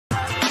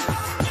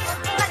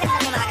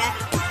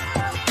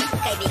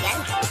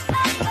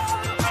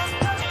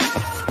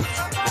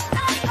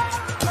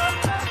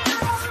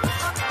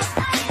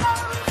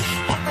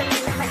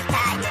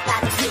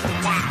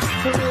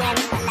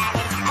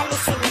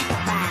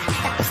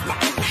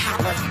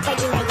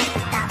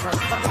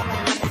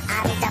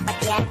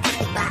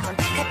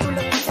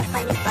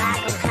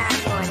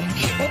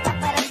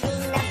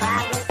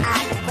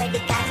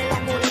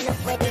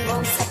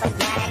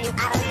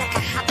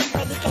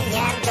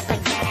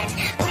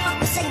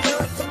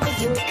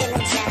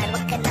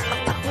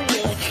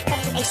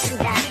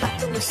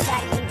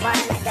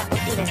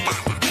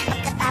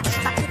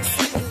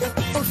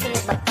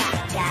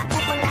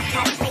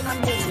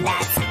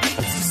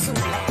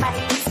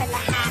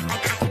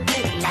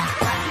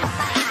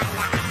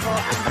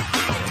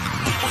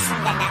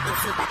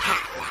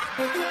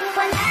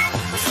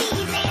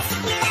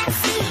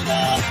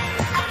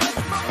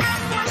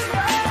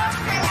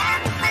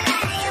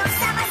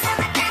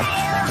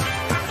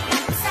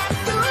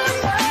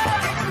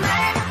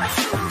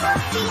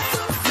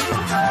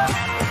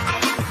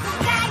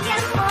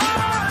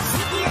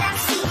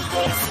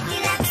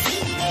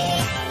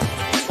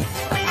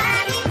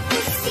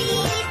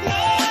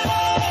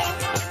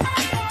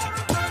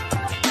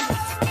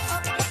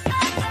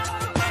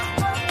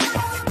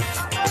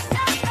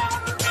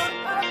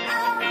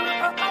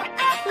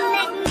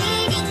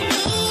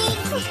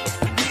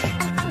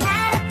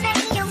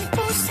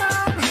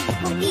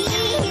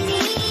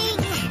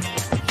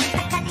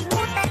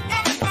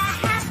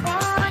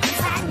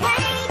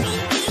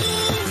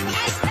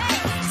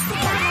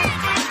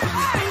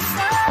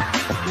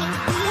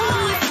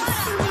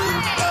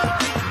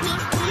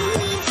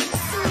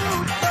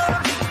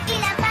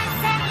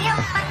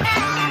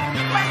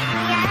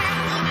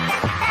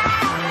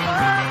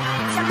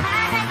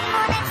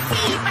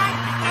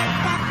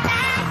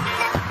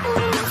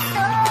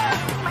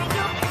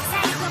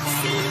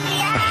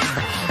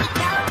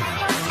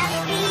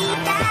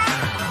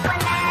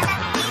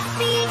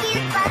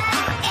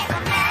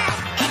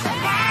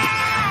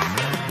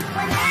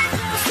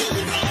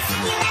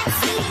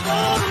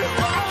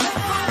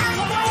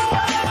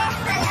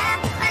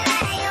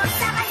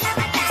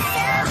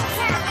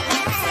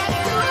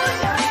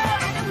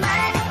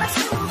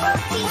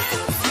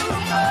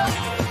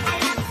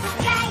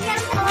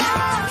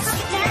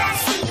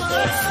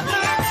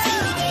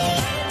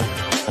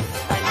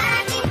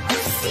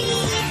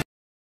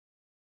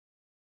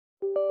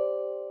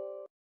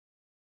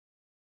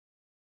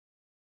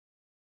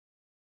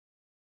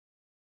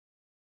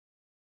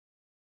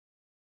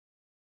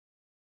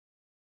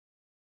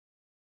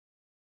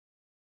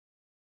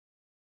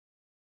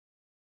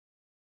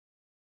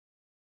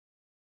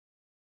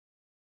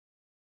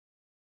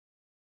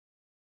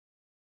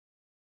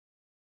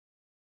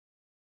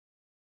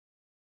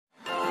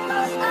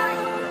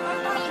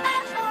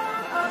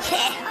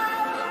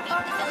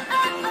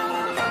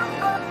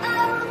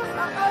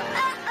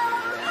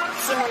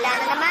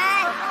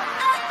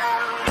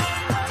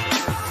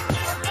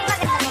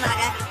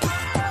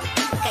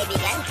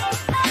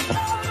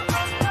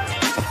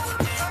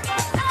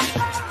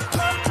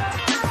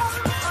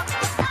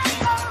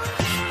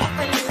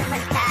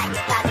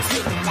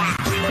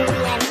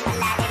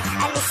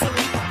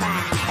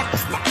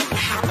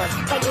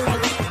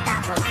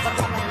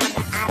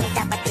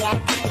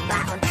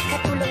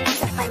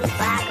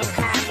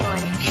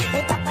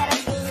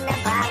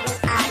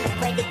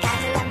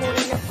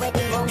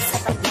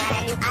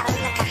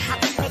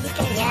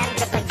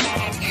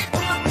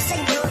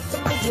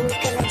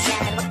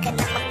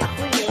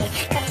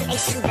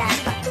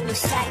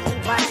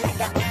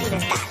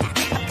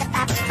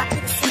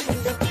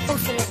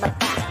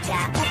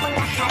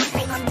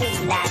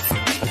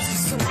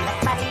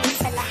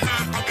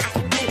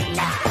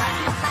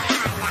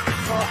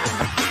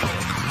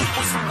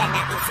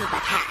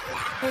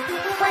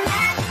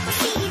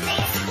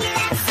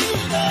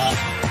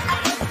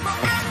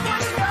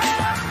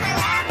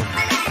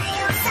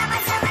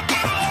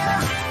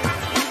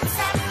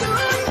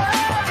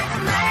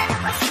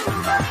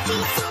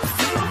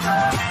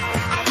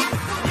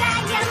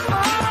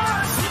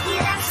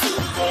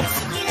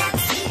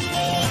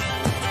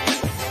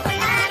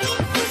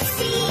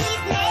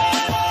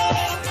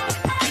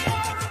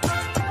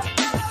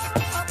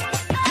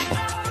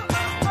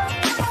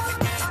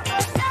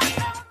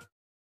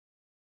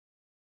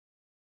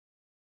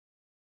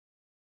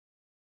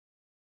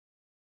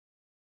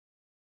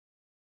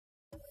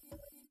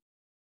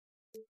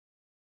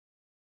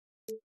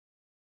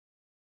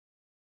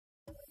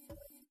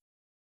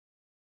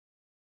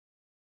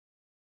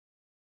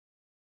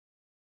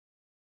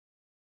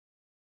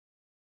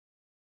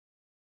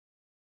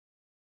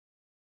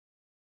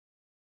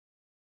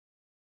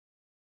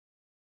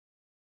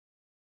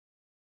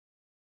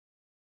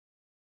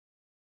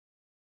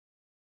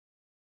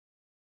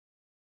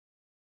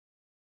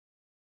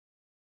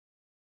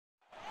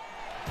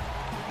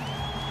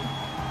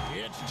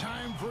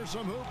for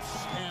some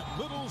hoops at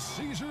Little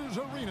Caesars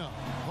Arena,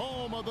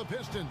 home of the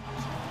Pistons.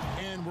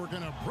 And we're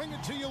going to bring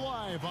it to you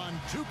live on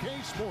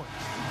 2K Sports.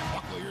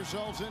 Buckle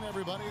yourselves in,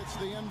 everybody. It's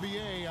the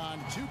NBA on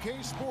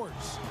 2K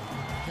Sports.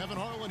 Kevin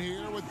Harlan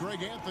here with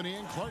Greg Anthony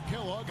and Clark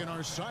Kellogg, and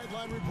our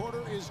sideline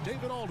reporter is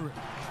David Aldridge.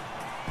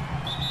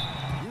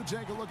 You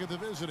take a look at the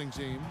visiting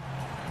team.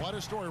 What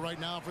a story right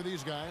now for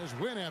these guys.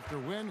 Win after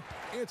win.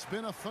 It's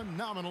been a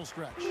phenomenal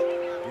stretch.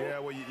 Yeah,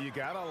 well, you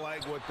got to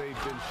like what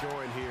they've been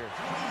showing here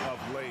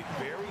of late.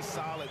 Very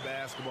solid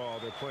basketball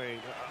they're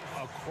playing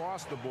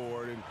across the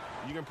board, and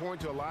you can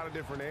point to a lot of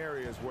different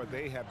areas where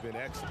they have been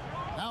excellent.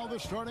 Now the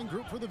starting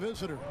group for the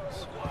visitors.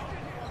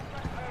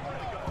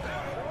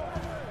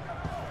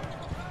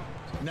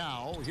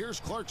 Now,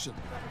 here's Clarkson.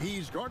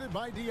 He's guarded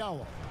by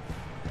Diallo.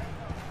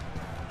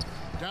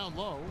 Down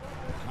low,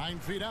 9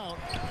 feet out.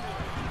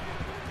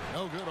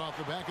 No good off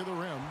the back of the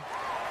rim.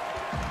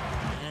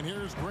 And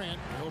here's Grant.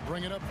 He'll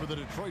bring it up for the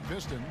Detroit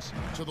Pistons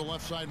to the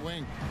left side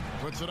wing.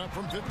 Puts it up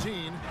from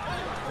 15.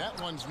 That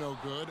one's no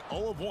good.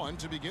 0 of 1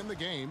 to begin the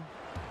game.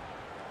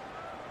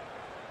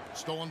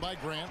 Stolen by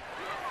Grant.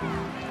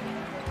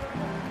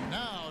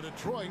 Now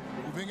Detroit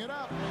moving it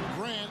up.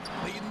 Grant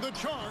leading the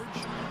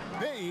charge.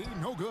 Bay,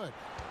 no good.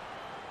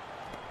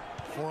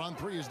 4 on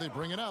 3 as they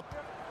bring it up.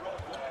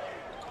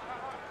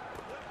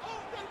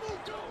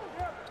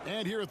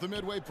 And here at the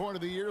midway point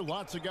of the year,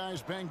 lots of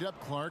guys banged up,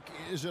 Clark.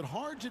 Is it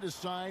hard to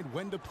decide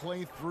when to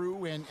play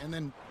through and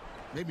then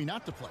maybe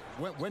not to play?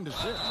 When to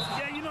sit?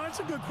 Yeah, you know, it's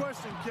a good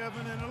question,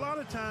 Kevin. And a lot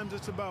of times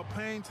it's about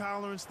pain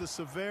tolerance, the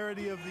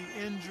severity of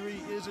the injury.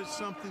 Is it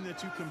something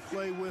that you can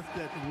play with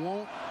that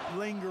won't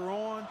linger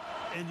on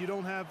and you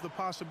don't have the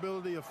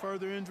possibility of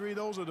further injury?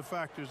 Those are the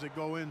factors that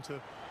go into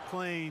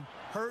playing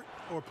hurt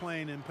or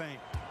playing in pain.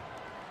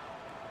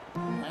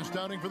 Last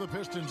outing for the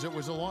Pistons, it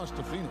was a loss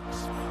to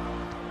Phoenix.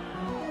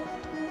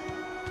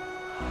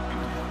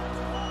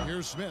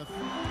 Here's Smith.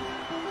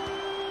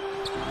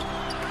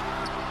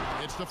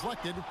 It's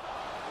deflected.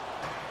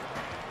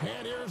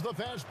 And here's the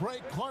fast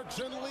break.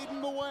 Clarkson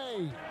leading the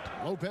way.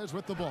 Lopez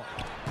with the ball.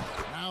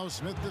 Now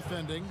Smith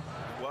defending.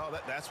 Well,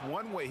 that's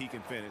one way he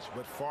can finish,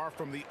 but far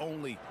from the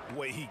only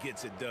way he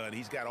gets it done.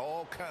 He's got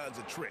all kinds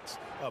of tricks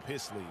up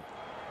his sleeve.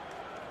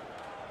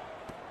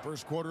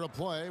 First quarter of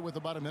play with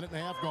about a minute and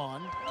a half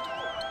gone.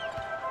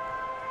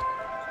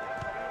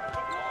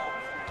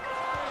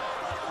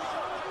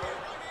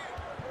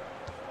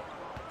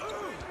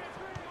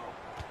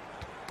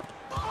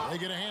 They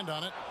get a hand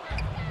on it.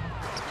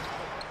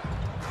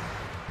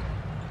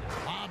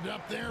 Lobbed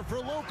up there for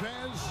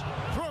Lopez.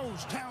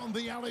 Throws down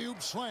the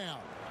alley-oop slam.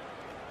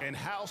 And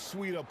how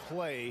sweet a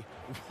play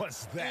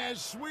was that?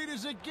 As sweet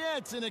as it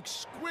gets. An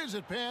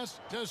exquisite pass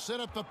to set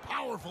up the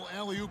powerful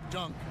alley-oop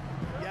dunk.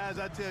 Guys,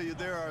 I tell you,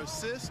 there are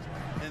assists,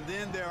 and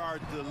then there are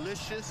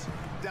delicious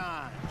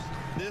dimes.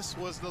 This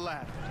was the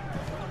latter.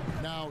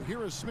 Now,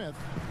 here is Smith.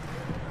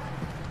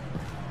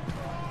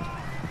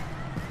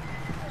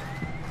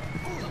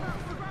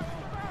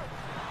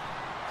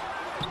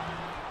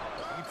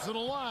 Keeps it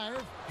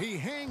alive. He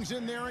hangs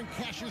in there and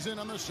cashes in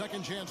on the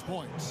second chance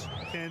points.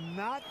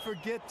 Cannot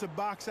forget to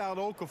box out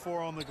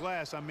Okafor on the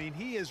glass. I mean,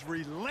 he is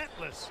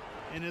relentless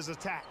in his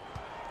attack.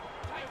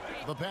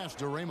 The pass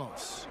to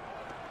Ramos.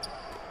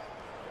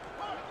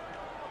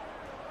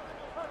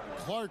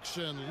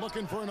 Clarkson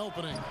looking for an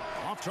opening.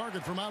 Off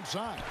target from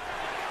outside.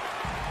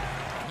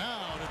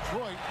 Now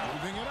Detroit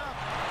moving it up.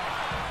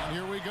 And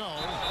here we go.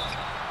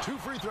 2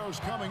 free throws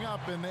coming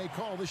up, and they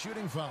call the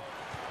shooting foul.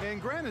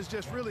 And Grant is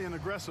just really an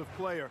aggressive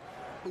player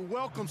who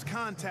welcomes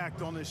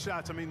contact on his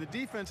shots. I mean, the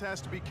defense has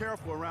to be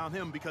careful around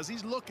him because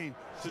he's looking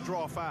to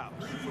draw fouls.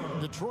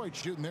 Detroit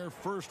shooting their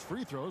first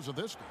free throws of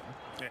this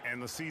game.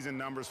 And the season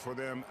numbers for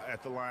them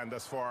at the line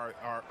thus far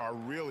are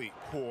really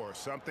poor.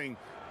 Something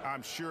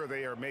I'm sure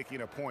they are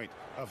making a point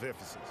of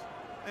emphasis.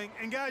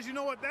 And guys, you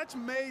know what? That's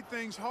made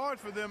things hard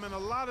for them in a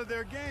lot of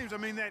their games. I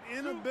mean, that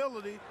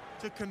inability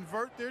to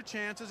convert their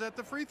chances at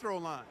the free throw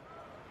line.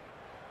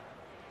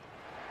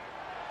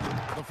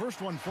 The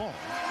first one falls.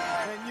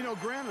 And, you know,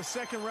 Grant, a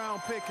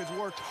second-round pick, has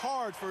worked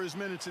hard for his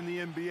minutes in the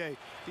NBA.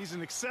 He's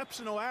an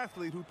exceptional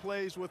athlete who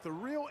plays with a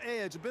real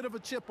edge, a bit of a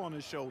chip on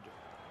his shoulder.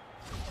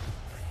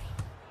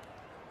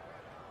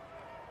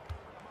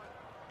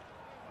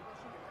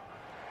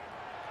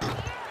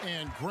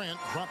 And Grant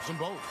drops them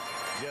both.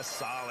 Just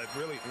solid.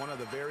 Really one of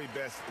the very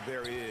best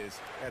there is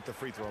at the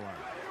free throw line.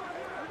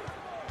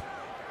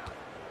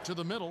 To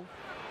the middle.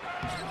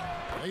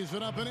 Lays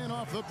it up and in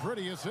off the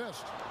pretty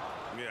assist.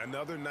 Yeah,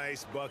 another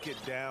nice bucket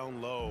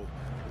down low.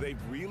 They've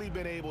really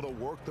been able to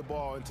work the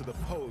ball into the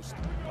post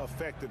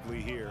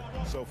effectively here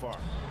so far.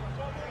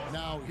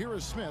 Now here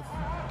is Smith.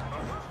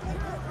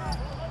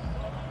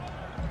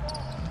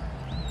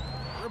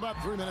 We're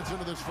about 3 minutes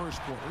into this first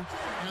quarter.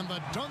 And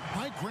the dunk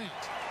by Grant.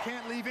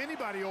 Can't leave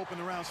anybody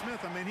open around Smith.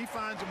 I mean, he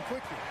finds him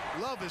quickly.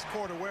 Love his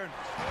court awareness.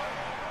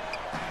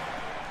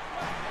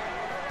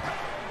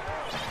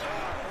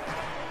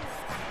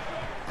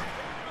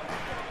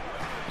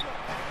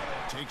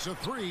 Takes a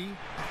three.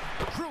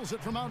 Drills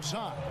it from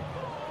outside.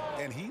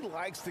 and he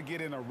likes to get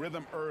in a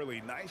rhythm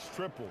early. Nice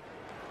triple.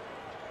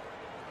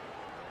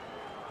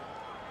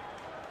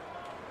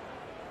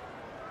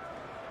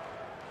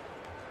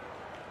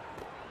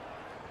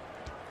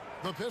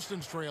 The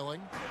Pistons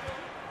trailing.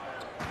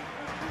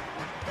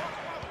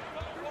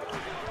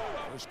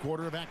 First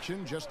quarter of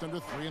action, just under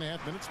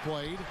 3.5 minutes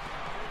played.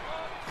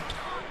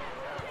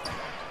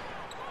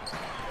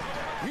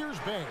 Here's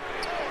Bay.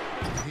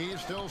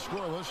 He's still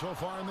scoreless so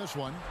far in this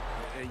one.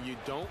 And you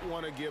don't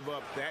want to give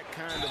up that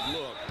kind of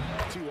look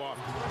too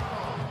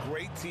often.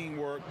 Great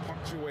teamwork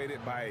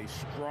punctuated by a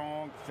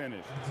strong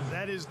finish.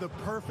 That is the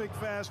perfect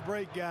fast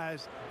break,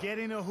 guys.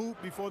 Getting a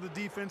hoop before the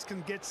defense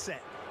can get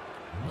set.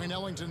 Wayne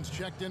Ellington's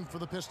checked in for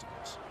the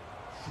Pistons.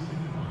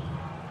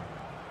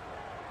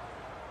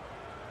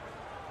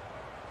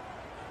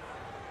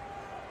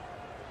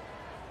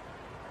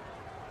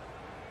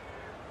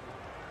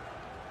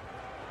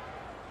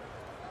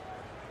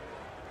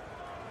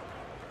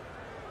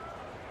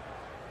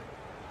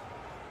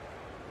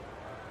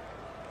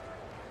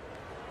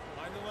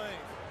 Find the lane.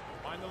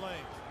 Find the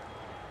lane.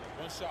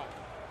 One shot.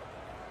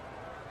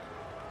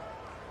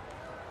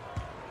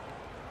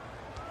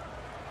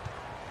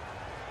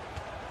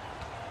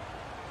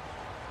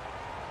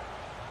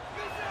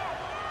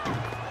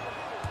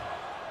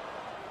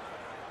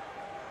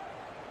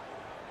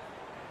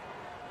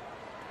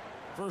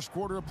 First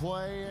quarter of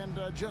play and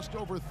just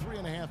over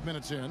 3.5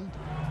 minutes in.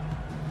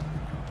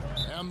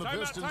 And the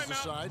Pistons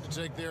decide to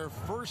take their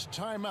first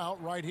timeout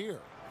right here.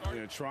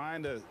 They're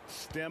trying to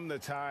stem the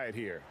tide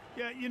here.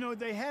 Yeah, you know,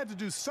 they had to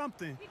do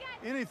something,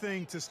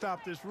 anything to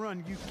stop this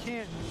run. You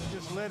can't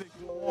just let it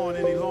go on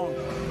any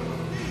longer.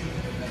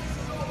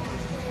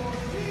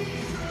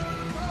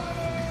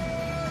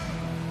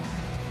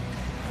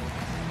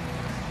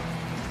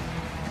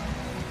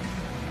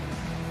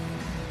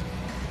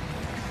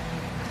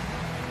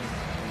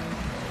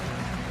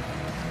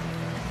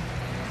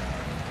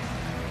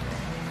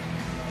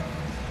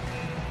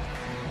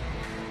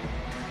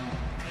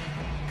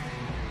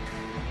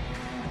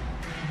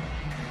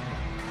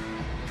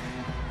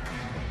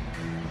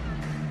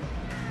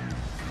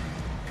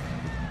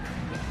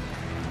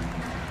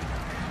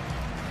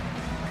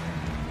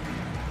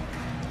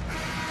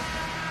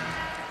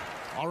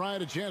 All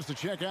right, a chance to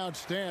check out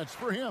stats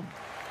for him.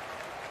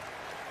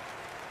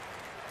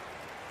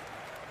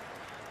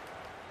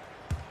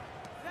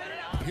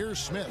 Here's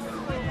Smith.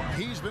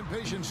 He's been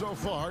patient so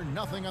far.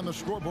 Nothing on the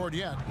scoreboard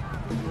yet.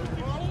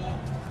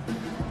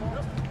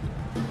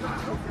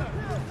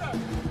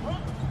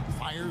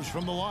 Fires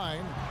from the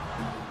line.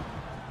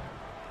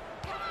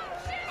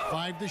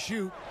 5 to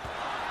shoot.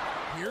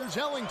 Here's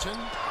Ellington.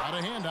 Out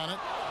of hand on it.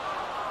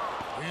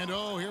 And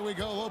oh, here we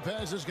go.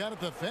 Lopez has got it,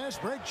 the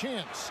fast break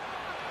chance.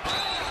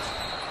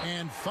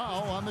 And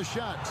foul on the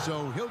shot,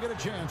 so he'll get a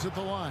chance at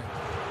the line.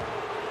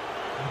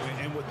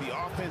 And with the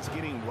offense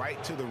getting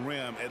right to the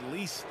rim, at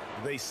least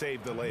they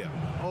saved the layup.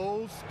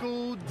 Old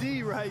school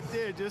D right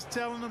there, just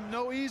telling them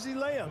no easy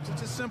layups.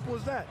 It's as simple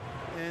as that.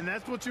 And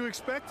that's what you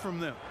expect from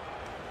them.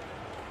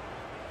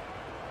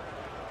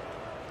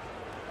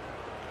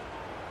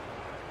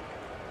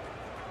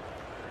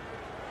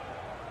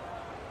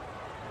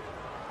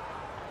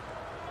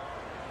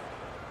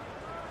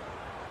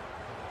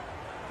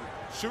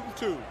 Shooting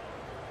 2.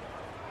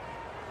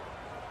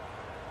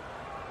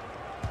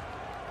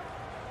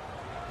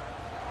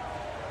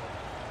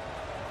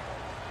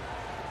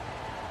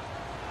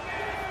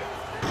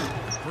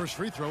 First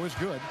free throw is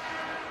good.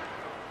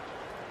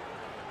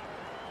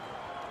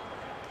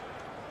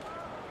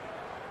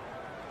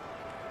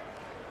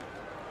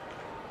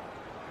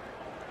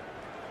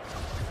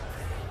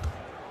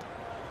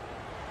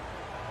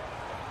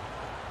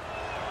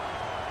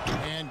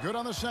 And good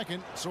on the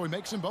second, so he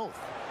makes them both.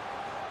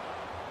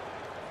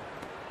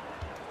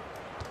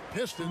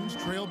 Pistons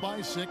trail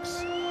by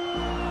 6.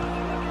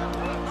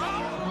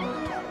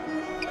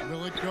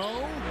 Will it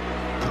go?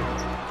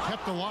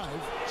 Kept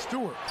alive.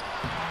 Stewart.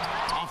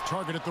 Off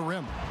target at the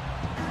rim.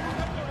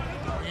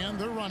 And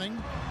they're running.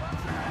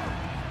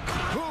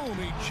 Boom,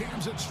 he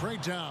jams it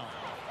straight down.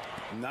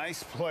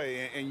 Nice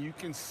play, and you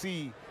can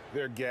see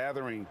they're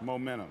gathering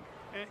momentum.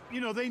 And,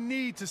 you know, they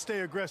need to stay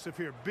aggressive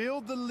here.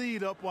 Build the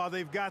lead up while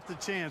they've got the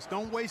chance.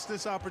 Don't waste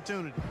this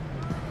opportunity.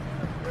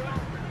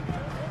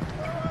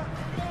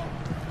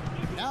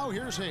 Now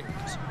here's Hayes.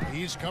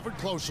 He's covered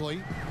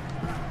closely.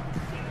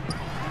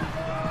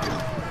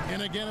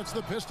 And again, it's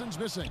the Pistons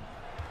missing.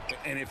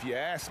 And if you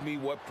ask me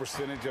what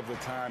percentage of the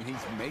time he's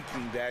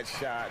making that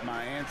shot,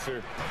 my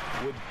answer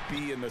would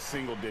be in the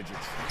single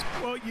digits.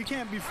 Well, you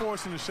can't be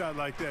forcing a shot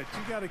like that.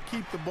 You got to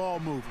keep the ball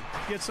moving.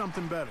 Get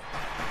something better.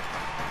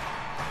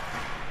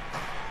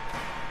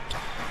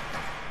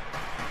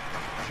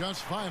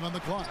 Just 5 on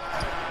the clock.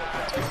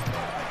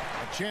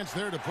 A chance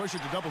there to push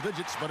it to double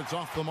digits, but it's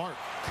off the mark.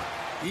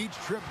 Each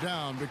trip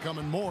down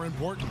becoming more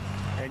important.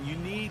 And you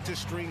need to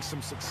string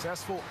some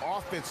successful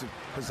offensive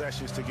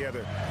possessions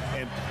together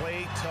and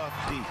play tough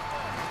deep.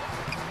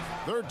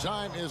 Third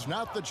time is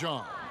not the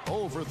charm.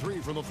 0 for 3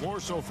 from the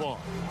floor so far.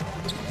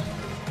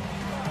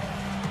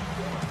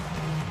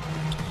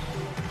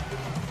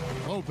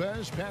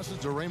 Lopez passes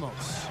to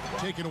Ramos.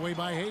 Taken away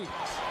by Hayes.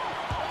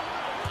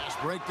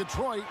 Fast break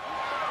Detroit.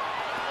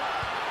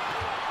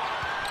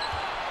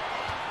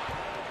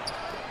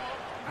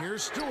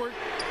 Here's Stewart.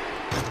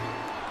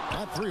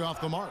 That 3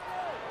 off the mark.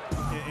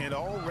 And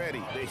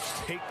already they've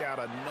staked out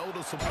a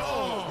noticeable.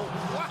 Oh,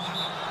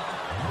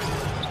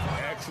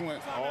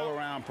 Excellent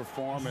all-around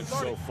performance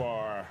so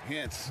far,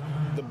 hence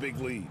the big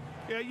lead.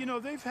 Yeah, you know,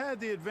 they've had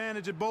the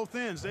advantage at both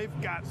ends.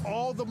 They've got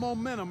all the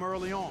momentum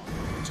early on.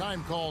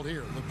 Time called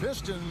here. The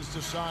Pistons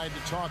decide to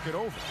talk it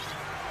over.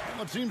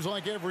 Well, it seems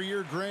like every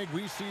year, Greg,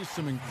 we see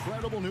some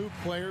incredible new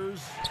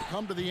players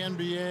come to the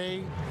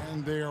NBA,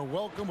 and they are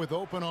welcome with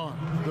open arms.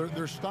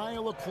 Their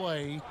style of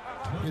play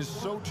is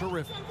so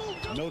terrific.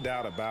 No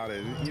doubt about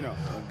it. You know,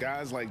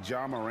 guys like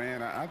Ja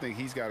Morant, I think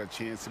he's got a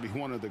chance to be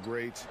one of the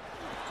greats.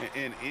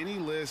 And any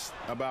list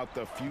about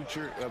the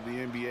future of the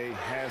NBA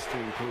has to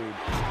include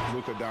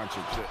Luka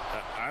Doncic.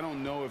 I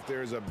don't know if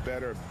there's a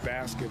better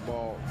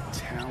basketball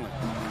talent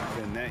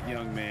than that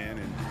young man.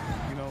 And,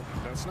 you know,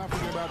 let's not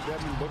forget about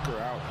Devin Booker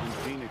out in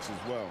Phoenix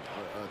as well.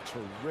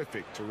 A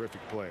terrific,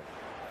 terrific player.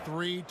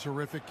 3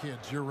 terrific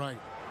kids. You're right.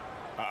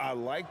 I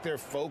like their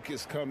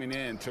focus coming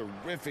in.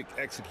 Terrific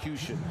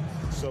execution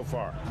so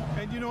far.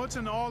 And, you know, it's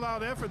an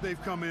all-out effort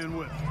they've come in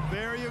with.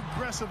 Very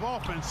aggressive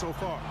offense so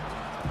far.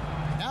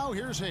 Now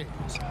here's Hayes.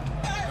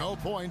 No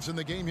points in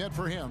the game yet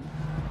for him.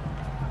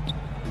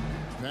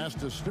 Pass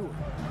to Stewart.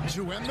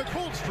 To end the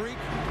cold streak,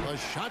 the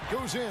shot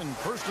goes in.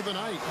 First of the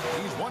night.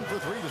 He's 1 for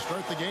 3 to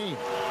start the game.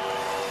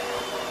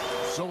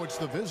 So it's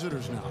the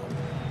visitors now.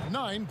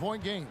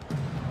 9-point game.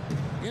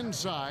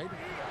 Inside.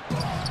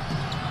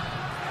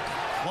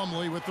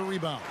 Plumlee with the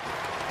rebound.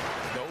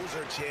 those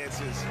are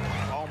chances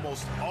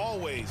almost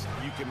always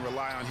you can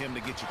rely on him to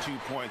get you 2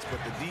 points, but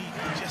the D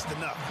just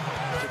enough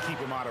to keep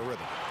him out of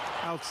rhythm.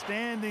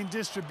 Outstanding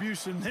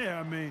distribution there.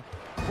 I mean,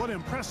 what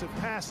impressive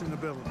passing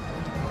ability.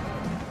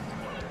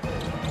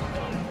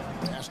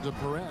 Pass to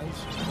Perez.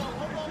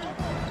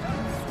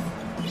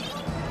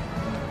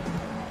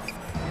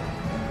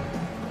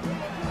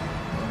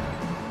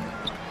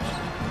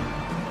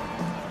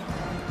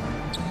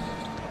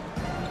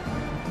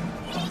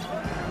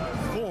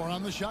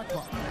 On the shot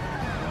clock.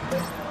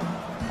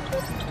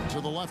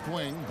 To the left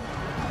wing.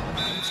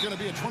 And it's going to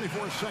be a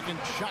 24-second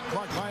shot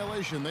clock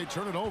violation. They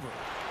turn it over.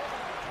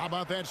 How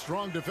about that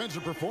strong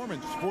defensive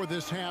performance for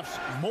this half's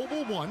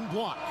mobile one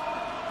block?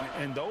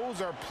 And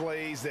those are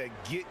plays that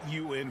get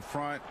you in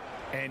front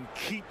and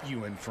keep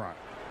you in front.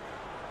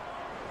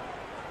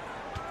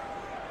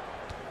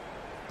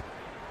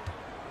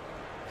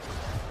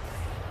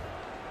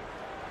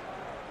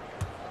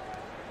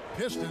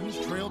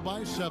 Pistons trailed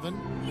by 7.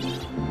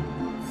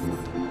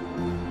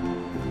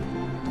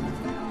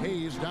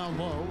 Hayes down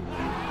low.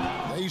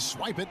 They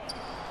swipe it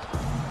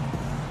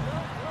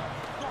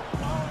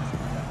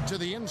to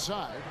the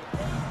inside,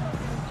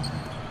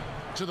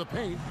 to the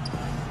paint.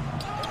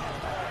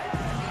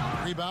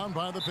 Rebound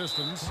by the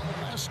Pistons.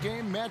 Last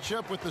game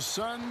matchup with the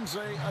Suns,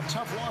 a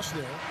tough loss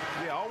there.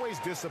 Yeah, always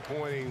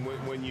disappointing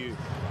when you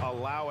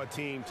allow a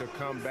team to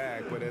come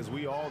back, but as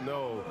we all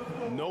know,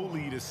 no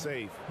lead is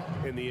safe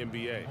in the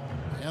NBA.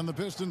 And the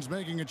Pistons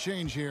making a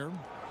change here.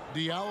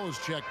 Diallo's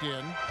checked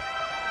in.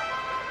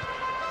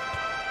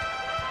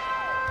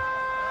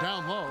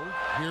 Down low,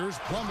 here's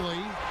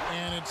Plumlee,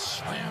 and it's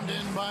slammed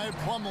in by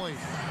Plumlee.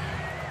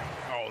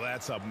 Oh,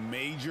 that's a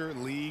major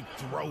league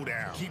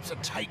throwdown. Keeps a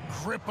tight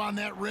grip on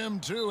that rim,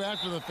 too,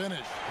 after the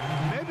finish.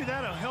 Maybe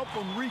that'll help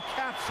them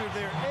recapture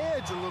their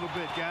edge a little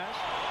bit, guys.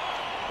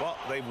 Well,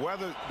 they've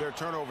weathered their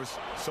turnovers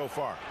so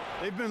far.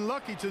 They've been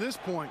lucky to this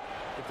point.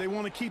 If they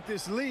want to keep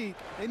this lead,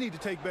 they need to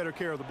take better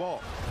care of the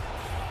ball.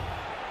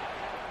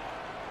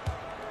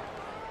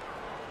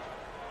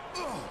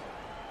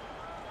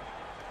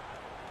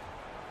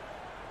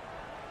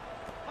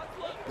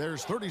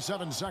 There's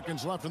 37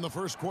 seconds left in the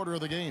first quarter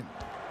of the game.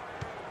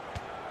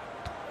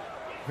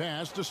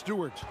 Pass to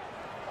Stewart.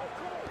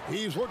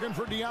 He's looking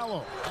for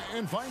Diallo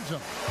and finds him.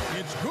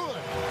 It's good.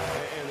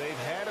 And they've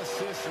had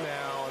assists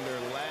now on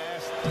their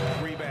last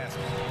 3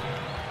 baskets.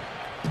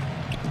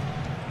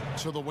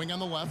 To the wing on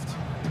the left.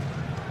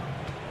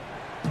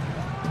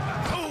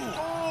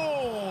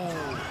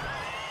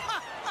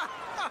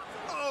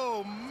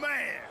 Oh,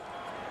 man.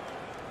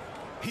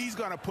 He's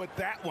going to put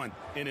that one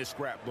in his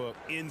scrapbook.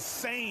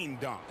 Insane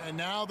dunk. And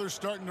now they're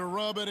starting to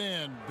rub it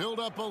in. Build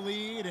up a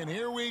lead, and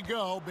here we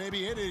go,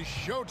 baby. It is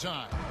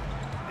showtime.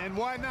 And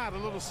why not? A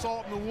little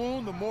salt in the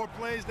wound. The more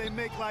plays they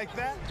make like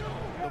that,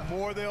 the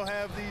more they'll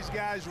have these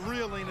guys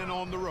reeling and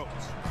on the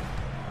ropes.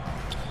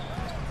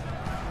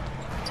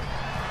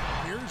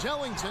 Here's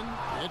Ellington.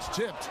 It's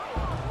tipped.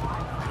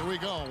 Here we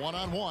go,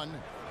 one-on-one.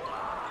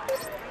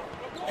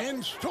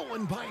 And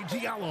stolen by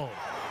Diallo.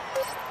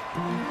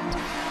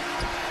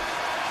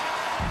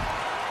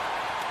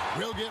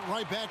 We'll get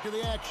right back to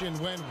the action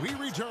when we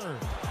return.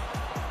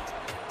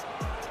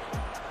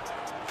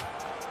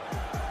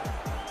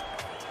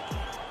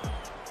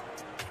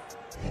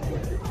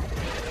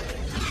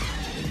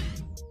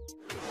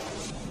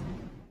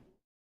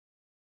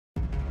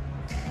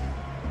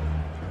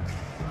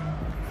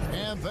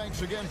 And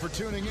thanks again for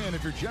tuning in.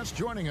 If you're just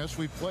joining us,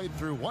 we've played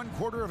through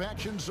 1/4 of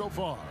action so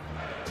far.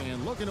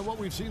 And looking at what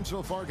we've seen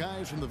so far,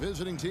 guys, from the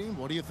visiting team,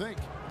 what do you think?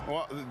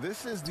 Well,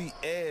 this is the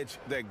edge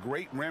that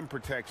great rim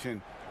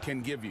protection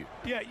can give you.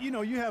 Yeah, you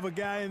know, you have a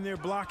guy in there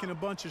blocking a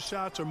bunch of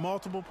shots or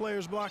multiple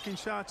players blocking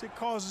shots. It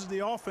causes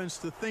the offense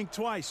to think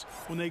twice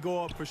when they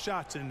go up for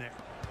shots in there.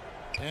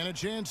 And a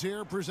chance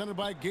here presented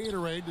by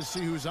Gatorade to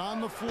see who's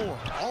on the floor.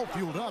 All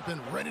fueled up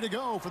and ready to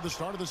go for the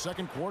start of the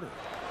second quarter.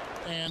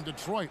 And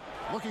Detroit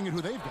looking at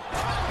who they've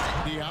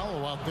got.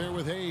 Diallo out there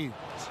with Hayes.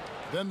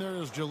 Then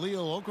there's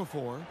Jahlil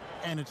Okafor.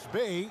 And it's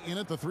Bey in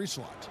at the 3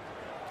 slot.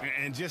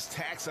 And just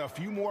tacks a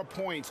few more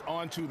points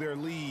onto their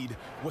lead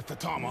with the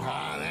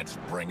tomahawk. That's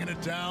bringing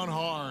it down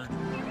hard.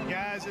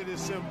 Guys, it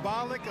is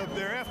symbolic of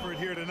their effort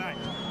here tonight.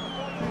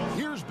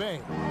 Here's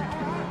Bey.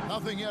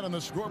 Nothing yet on the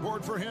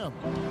scoreboard for him.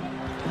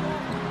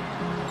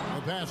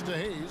 The pass to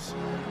Hayes.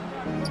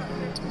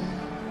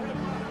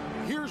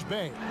 Here's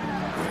Bey.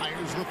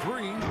 Fires the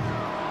 3.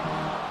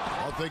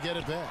 But they get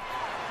it back.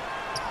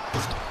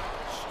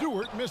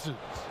 Stewart misses.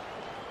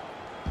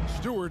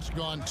 Stewart's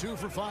gone 2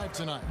 for 5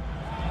 tonight.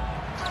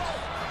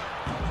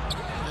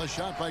 A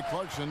shot by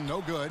Clarkson,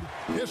 no good.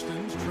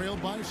 Pistons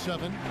trailed by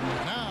 7.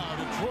 Now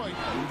Detroit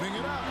moving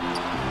it up.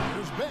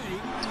 Here's Bey.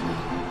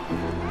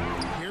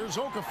 Here's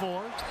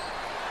Okafor.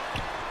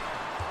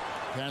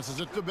 Passes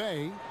it to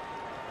Bey.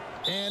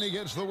 And he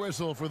gets the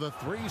whistle for the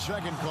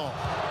 3-second call.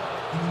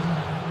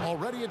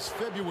 Already it's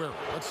February.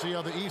 Let's see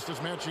how the East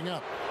is matching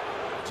up.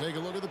 Take a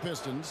look at the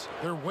Pistons.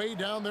 They're way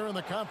down there in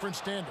the conference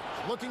standings,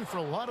 looking for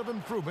a lot of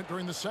improvement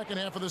during the second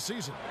half of the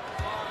season.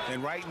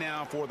 And right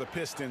now for the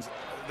Pistons,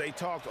 they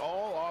talked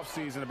all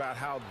offseason about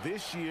how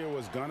this year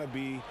was going to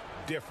be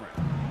different.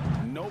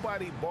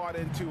 Nobody bought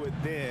into it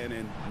then,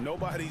 and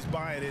nobody's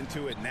buying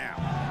into it now.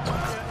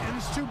 Yeah, and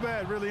it's too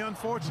bad, really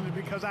unfortunate,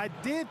 because I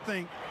did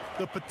think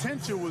the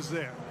potential was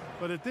there.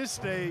 But at this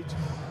stage,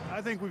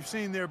 I think we've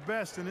seen their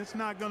best, and it's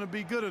not going to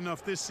be good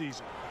enough this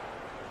season.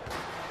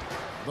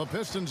 The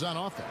Pistons on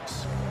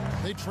offense.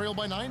 They trail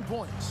by 9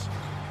 points.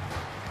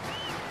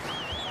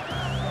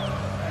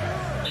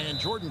 And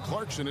Jordan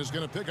Clarkson is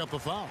going to pick up the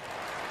foul.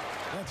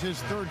 That's his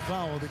 3rd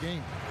foul of the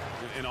game.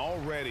 And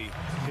already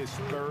his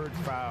 3rd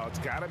foul. It's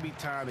got to be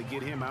time to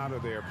get him out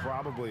of there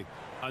probably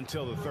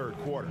until the 3rd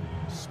quarter.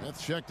 Smith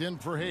checked in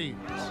for Hayes.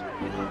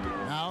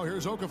 Now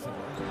here's Okafor.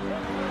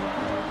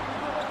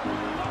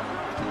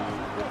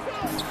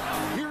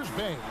 Here's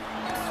Bey.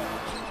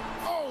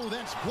 Oh,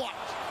 that's blocked.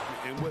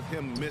 And with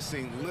him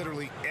missing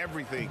literally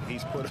everything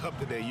he's put up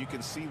today, you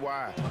can see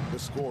why the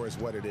score is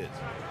what it is.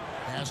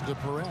 Pass to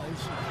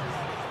Perez.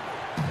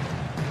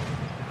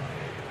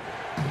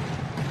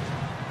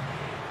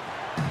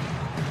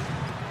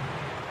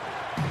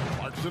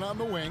 Clarkson on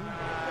the wing.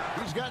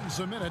 He's gotten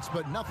some minutes,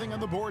 but nothing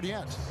on the board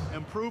yet.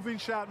 Improving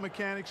shot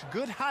mechanics,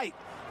 good height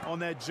on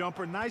that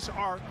jumper, nice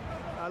arc.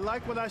 I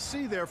like what I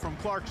see there from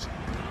Clarkson.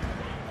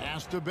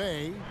 Pass to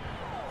Bey.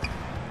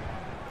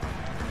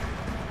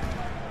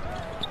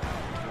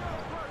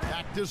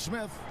 Back to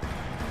Smith.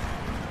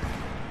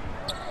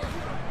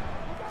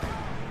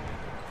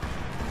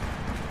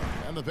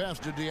 And the pass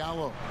to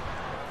Diallo.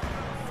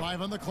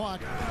 5 on the clock.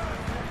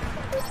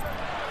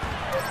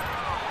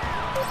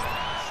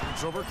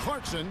 Shoots over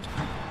Clarkson.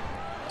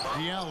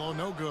 Diallo,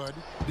 no good.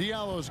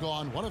 Diallo's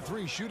gone 1 of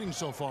 3 shooting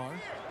so far.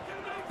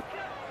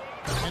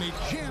 And he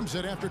jams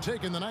it after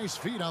taking the nice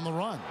feed on the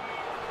run.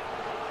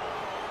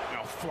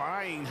 Now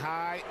flying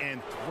high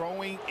and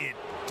throwing it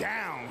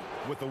down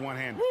with the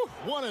one-hand.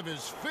 One of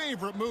his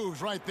favorite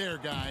moves right there,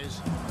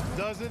 guys.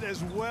 Does it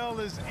as well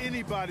as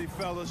anybody,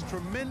 fellas.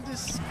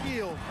 Tremendous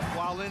skill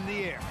while in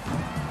the air.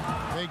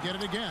 They get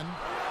it again.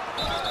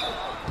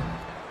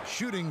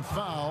 Shooting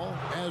foul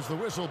as the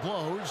whistle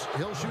blows.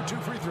 He'll shoot 2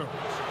 free throws.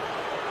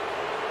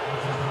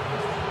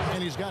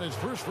 And he's got his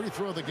first free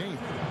throw of the game.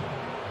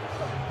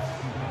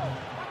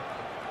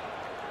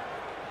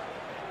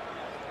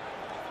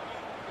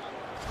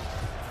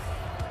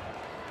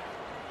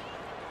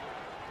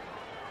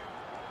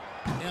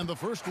 And the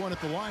first one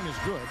at the line is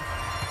good.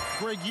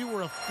 Greg, you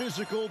were a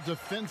physical,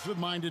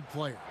 defensive-minded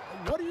player.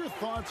 What are your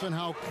thoughts on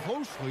how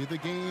closely the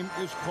game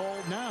is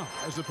called now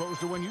as opposed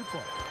to when you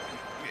played?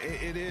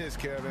 It is,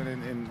 Kevin,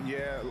 and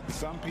yeah,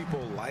 some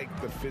people like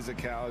the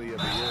physicality of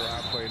the era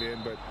I played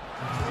in, but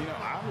you know,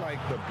 I like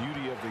the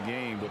beauty of the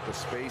game with the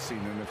spacing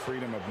and the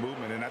freedom of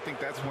movement, and I think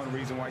that's one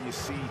reason why you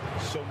see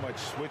so much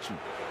switching.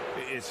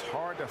 It's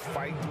hard to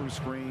fight through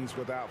screens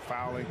without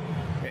fouling,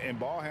 and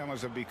ball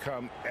handlers have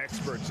become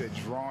experts at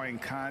drawing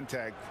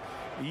contact,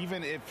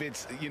 even if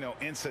it's, you know,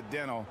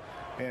 incidental.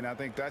 And I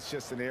think that's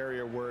just an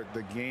area where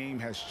the game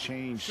has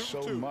changed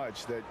so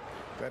much that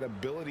that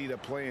ability to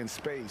play in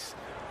space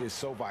is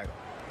so vital.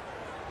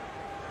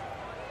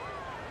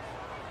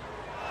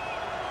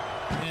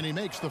 And he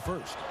makes the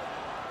first.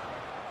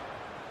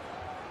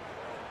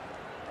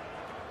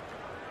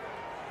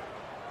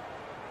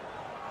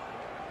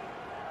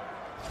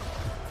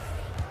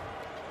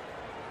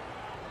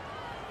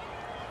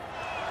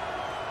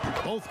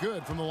 Both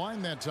good from the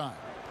line that time.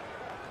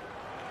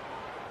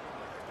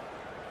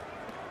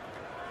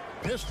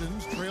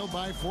 Pistons trailed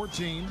by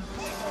 14.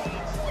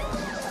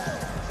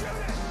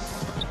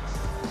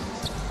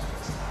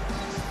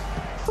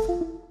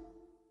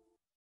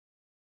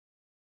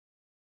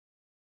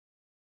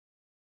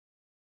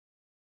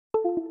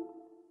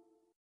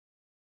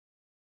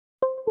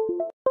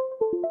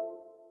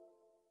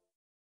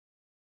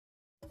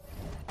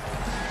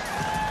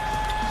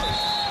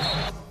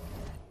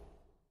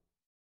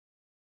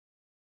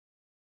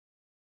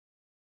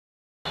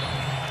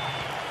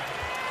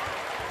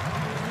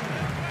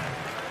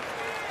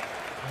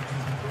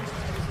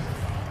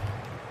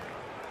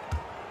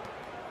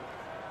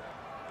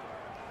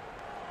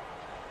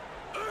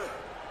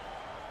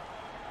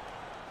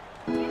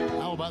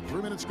 Now about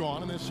 3 minutes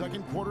gone in this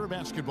second quarter of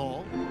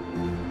basketball.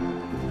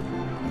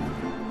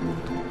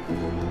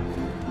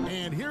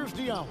 And here's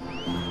Diallo.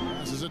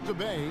 Passes it to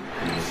Bay.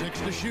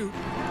 6 to shoot.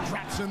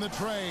 Traps in the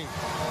tray.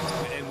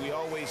 And we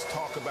always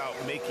talk about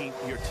making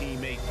your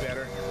teammate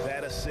better.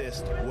 That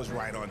assist was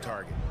right on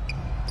target.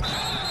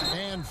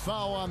 And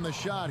foul on the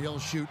shot. He'll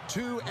shoot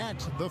 2 at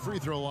the free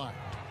throw line.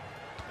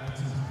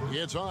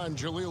 It's on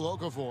Jahlil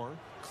Okafor.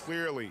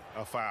 Clearly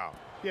a foul.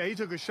 Yeah, he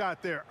took a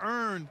shot there,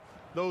 earned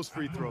those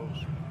free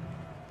throws.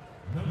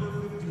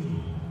 Number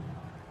 15,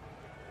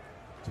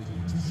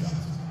 taking 2 shots.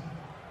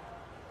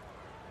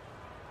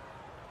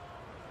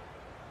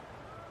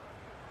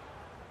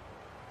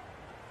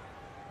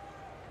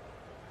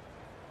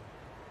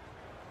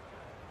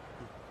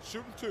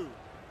 Shooting 2.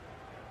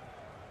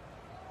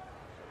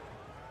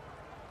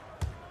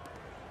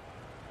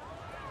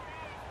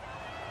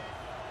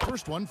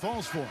 First one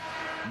falls for him.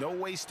 No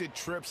wasted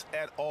trips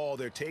at all.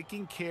 They're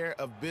taking care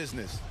of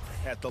business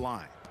at the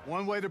line.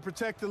 One way to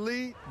protect the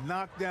lead,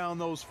 knock down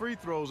those free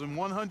throws, and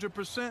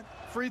 100%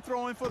 free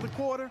throwing for the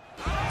quarter,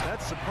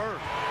 that's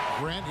superb.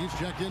 Grant, he's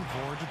checked in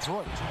for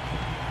Detroit.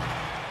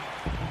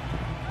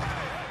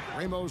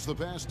 Ramos the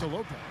pass to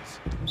Lopez.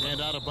 And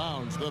out of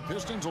bounds, the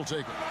Pistons will take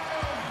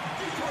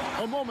it.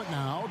 A moment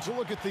now to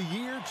look at the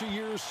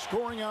year-to-year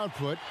scoring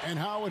output and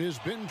how it has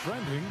been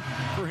trending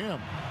for him.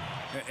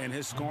 And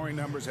his scoring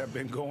numbers have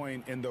been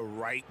going in the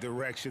right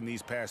direction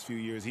these past few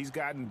years. He's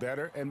gotten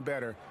better and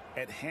better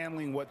at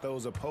handling what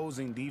those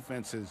opposing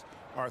defenses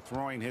are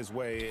throwing his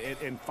way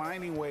and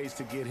finding ways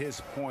to get his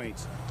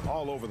points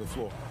all over the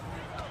floor.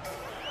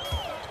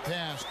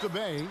 Pass to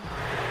Bay.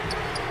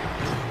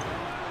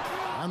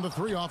 And the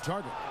 3 off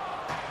target.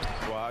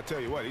 Well, I'll tell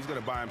you what, he's going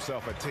to buy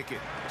himself a ticket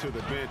to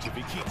the bench. If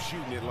he keeps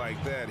shooting it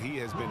like that, he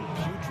has been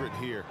putrid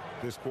here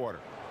this quarter.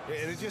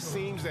 And it just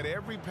seems that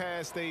every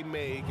pass they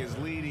make is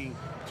leading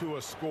to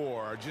a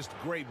score. Just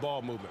great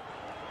ball movement.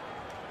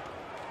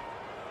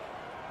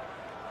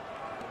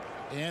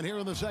 And here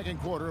in the second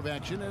quarter of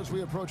action as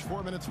we approach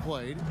 4 minutes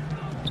played.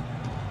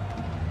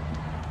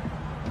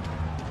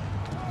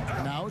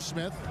 Now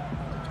Smith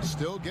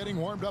still getting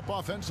warmed up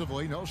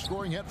offensively. No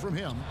scoring yet from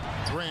him.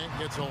 Grant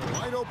gets a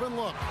wide open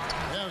look.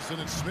 Yes,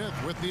 and it's Smith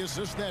with the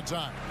assist that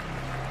time.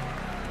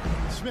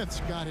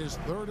 Smith's got his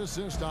 3rd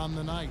assist on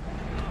the night.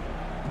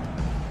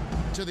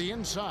 To the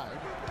inside.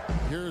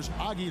 Here's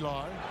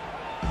Aguilar.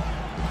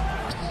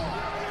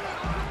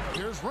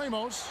 Here's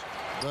Ramos.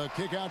 The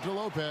kick out to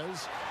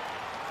Lopez.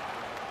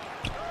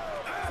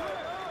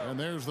 And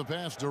there's the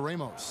pass to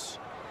Ramos.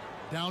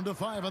 Down to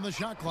 5 on the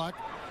shot clock.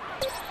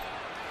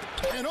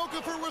 And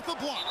Okafor with the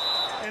block.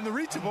 And the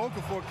reach of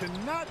Okafor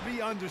cannot be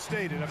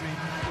understated. I mean,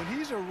 when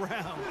he's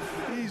around,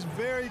 he's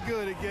very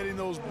good at getting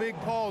those big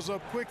balls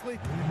up quickly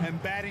and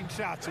batting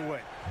shots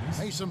away.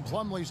 Mason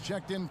Plumlee's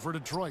checked in for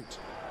Detroit.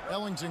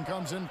 Ellington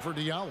comes in for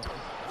Diallo.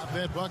 Got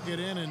that bucket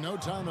in no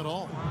time at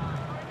all.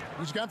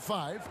 He's got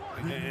 5.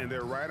 And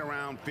they're right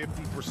around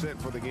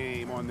 50% for the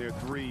game on their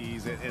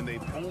threes, and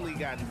they've only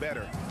gotten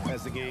better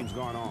as the game's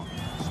gone on.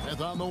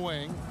 Smith on the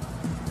wing.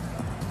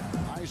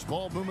 Nice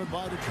ball movement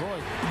by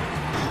Detroit.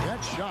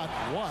 That shot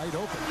wide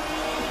open.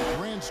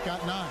 Grant's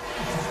got 9.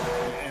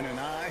 And an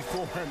eye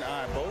for an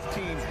eye. Both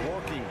teams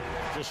working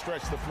to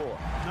stretch the floor.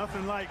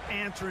 Nothing like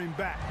answering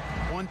back.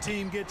 One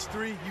team gets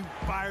 3, you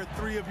fire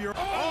 3 of your own.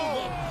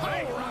 Oh, the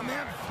power on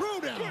that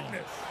throwdown.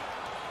 Goodness.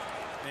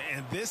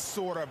 And this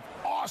sort of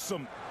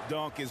awesome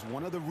dunk is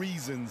one of the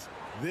reasons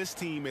this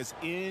team is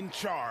in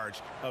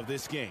charge of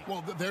this game.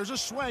 Well, there's a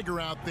swagger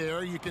out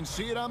there. You can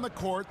see it on the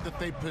court that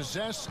they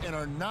possess and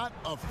are not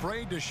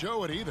afraid to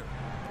show it either.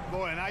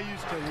 Boy, and I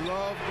used to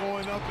love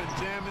going up and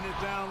jamming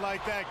it down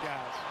like that,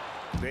 guys.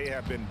 They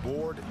have been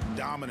board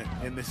dominant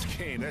in this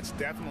game. That's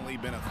definitely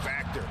been a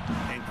factor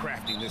in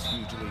crafting this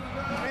huge lead.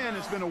 Man,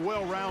 it's been a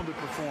well-rounded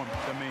performance.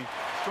 I mean,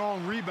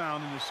 strong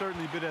rebounding has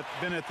certainly been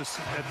at the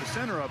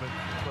center of it,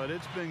 but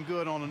it's been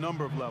good on a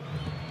number of levels.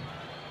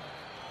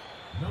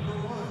 Number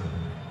 1.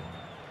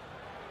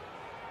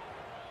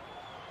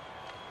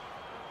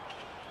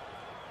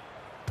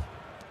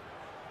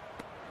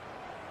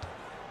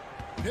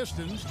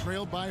 Pistons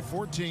trailed by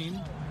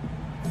 14.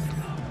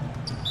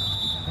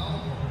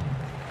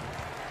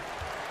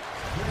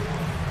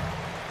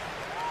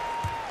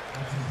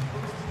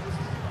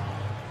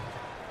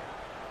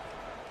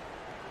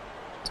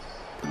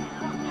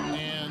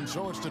 And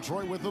so it's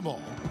Detroit with the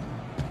ball.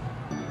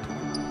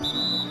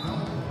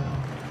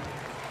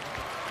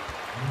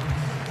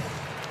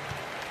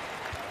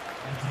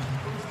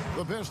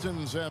 The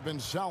Pistons have been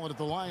solid at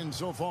the line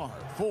so far,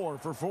 4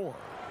 for 4.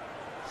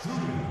 Shooting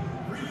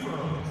free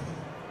throws.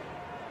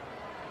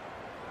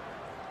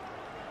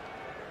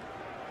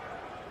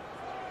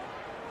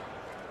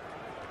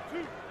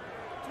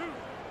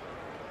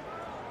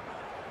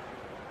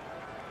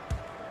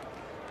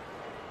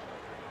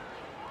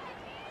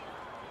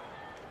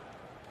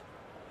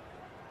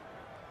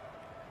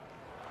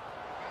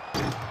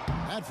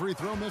 That free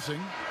throw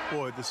missing.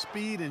 Boy, the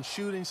speed and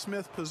shooting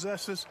Smith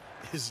possesses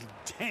is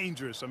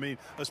dangerous. I mean,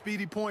 a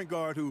speedy point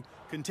guard who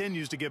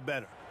continues to get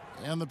better.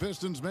 And the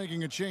Pistons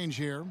making a change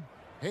here.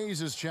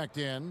 Hayes is checked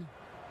in.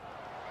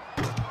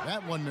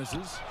 That one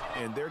misses.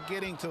 And they're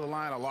getting to the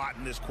line a lot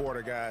in this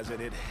quarter, guys,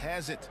 and it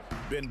hasn't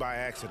been by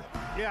accident.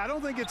 Yeah, I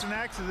don't think it's an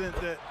accident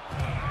that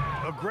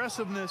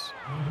aggressiveness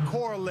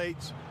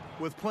correlates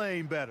with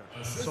playing better.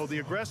 So the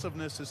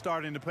aggressiveness is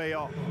starting to pay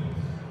off.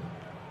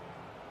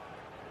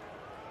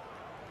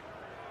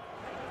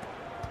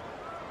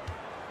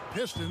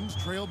 Pistons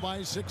trail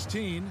by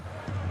 16.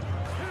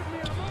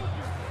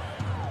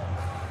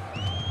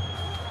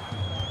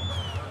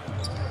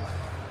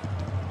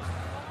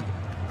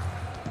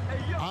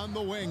 On the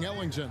wing,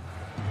 Ellington.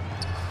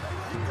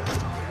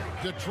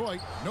 Detroit,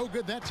 no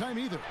good that time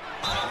either.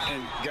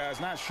 And guys,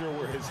 not sure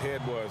where his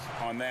head was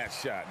on that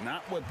shot.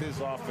 Not what this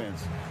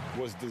offense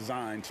was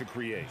designed to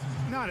create.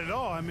 Not at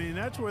all. I mean,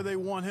 that's where they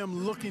want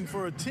him looking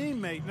for a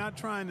teammate, not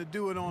trying to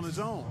do it on his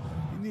own.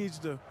 He needs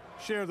to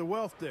share the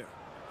wealth there.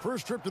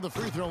 First trip to the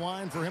free throw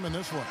line for him in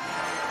this one.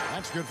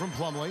 That's good from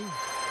Plumlee.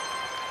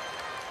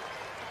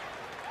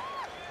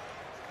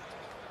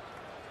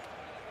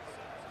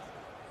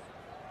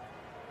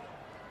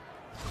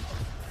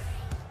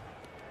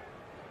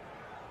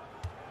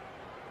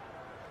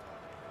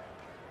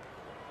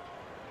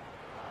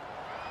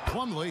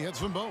 Plumlee hits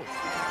them both.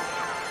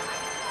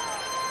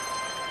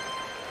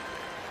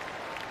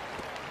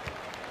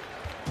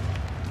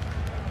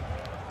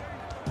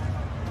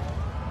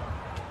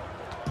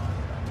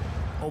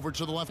 Over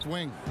to the left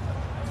wing.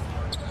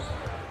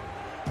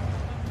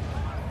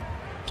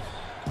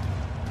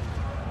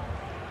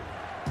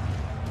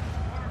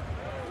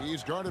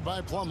 He's guarded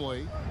by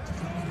Plumlee.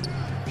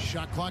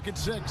 Shot clock at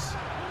 6.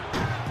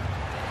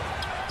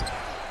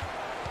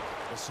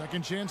 The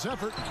second chance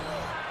effort.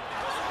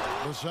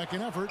 The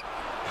second effort.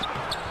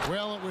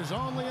 Well, it was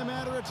only a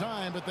matter of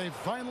time, but they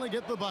finally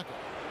get the bucket.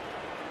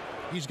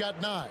 He's got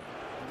 9.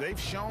 They've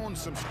shown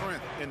some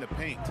strength in the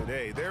paint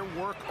today. Their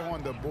work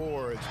on the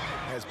boards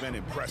has been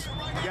impressive.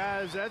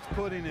 Guys, that's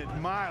putting it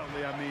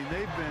mildly. I mean,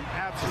 they've been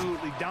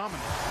absolutely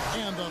dominant.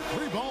 And the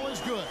three ball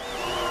is good.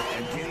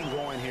 And getting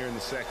going here in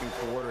the second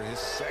quarter, his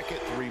second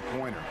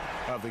three-pointer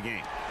of the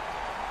game.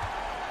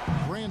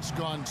 Grant's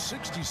gone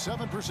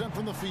 67%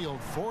 from the field,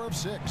 4 of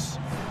 6.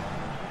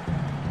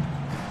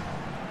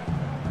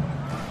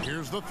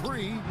 Here's the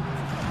three.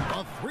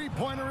 A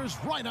three-pointer is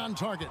right on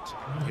target.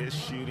 His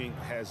shooting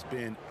has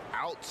been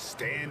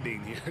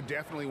outstanding here.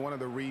 Definitely one of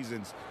the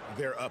reasons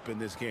they're up in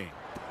this game.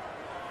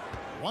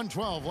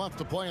 1:12 left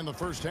to play in the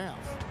first half.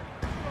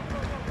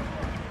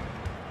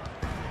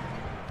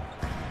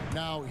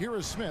 Now here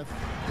is Smith,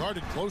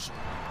 guarded closely.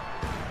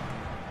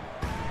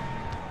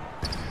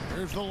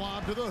 Here's the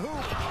lob to the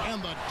hoop,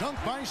 and the dunk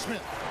by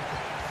Smith.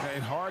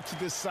 And hard to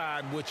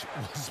decide which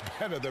was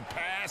better, the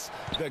pass,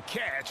 the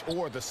catch,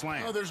 or the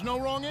slam. Oh, there's no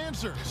wrong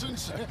answer.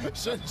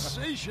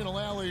 Sensational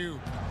alley-oop.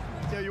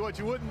 Tell you what,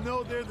 you wouldn't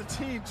know they're the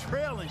team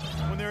trailing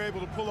when they're able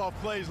to pull off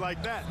plays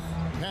like that.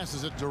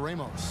 Passes it to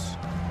Ramos.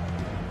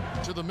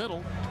 To the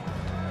middle.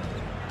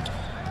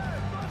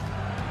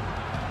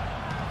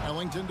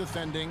 Ellington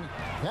defending.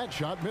 That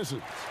shot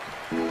misses.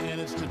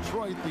 And it's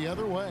Detroit the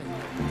other way.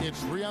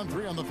 It's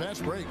 3-on-3 on the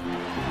fast break.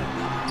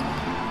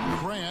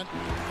 Grant,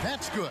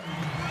 that's good.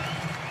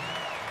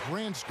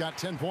 Grant's got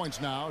 10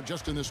 points now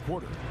just in this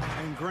quarter.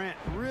 And Grant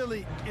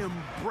really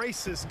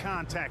embraces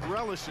contact,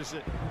 relishes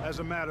it, as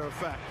a matter of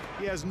fact.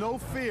 He has no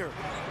fear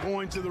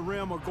going to the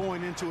rim or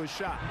going into a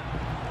shot.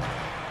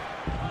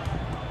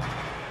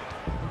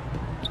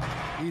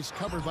 He's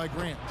covered by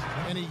Grant,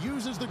 and he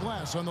uses the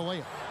glass on the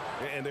layup.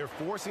 And they're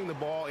forcing the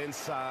ball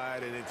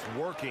inside, and it's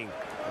working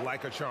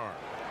like a charm.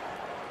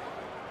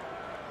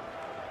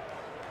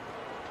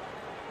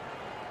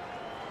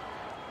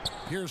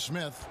 Here's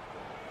Smith.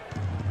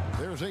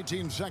 There's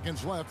 18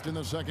 seconds left in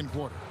the second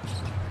quarter.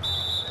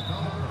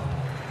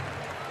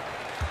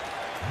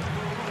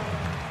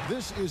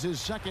 This is his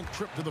second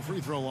trip to the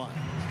free throw line.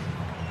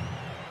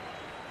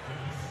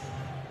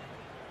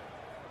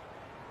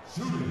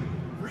 Shooting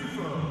free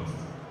throws.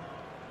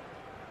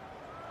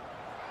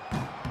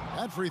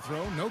 That free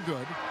throw, no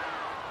good.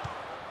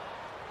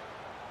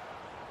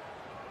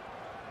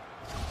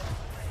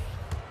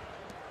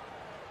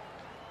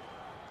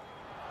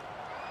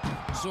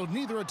 So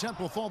neither attempt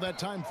will fall that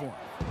time for him.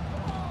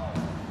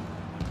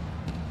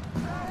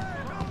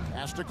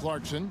 Pass to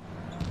Clarkson.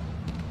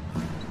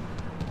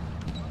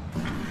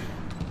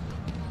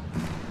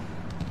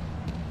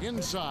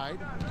 Inside.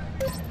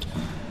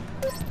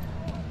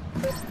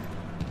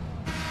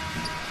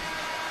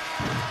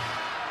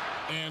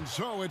 And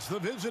so it's the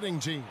visiting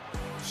team.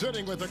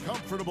 sitting with a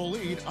comfortable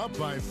lead up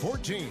by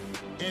 14.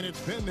 And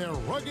it's been their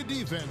rugged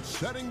defense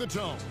setting the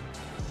tone.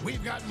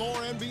 We've got more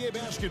NBA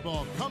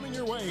basketball coming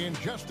your way in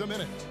just a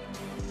minute.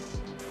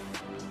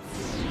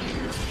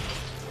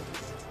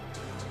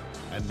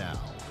 And now,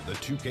 the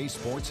 2K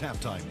Sports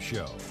Halftime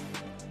Show.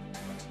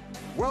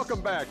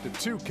 Welcome back to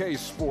 2K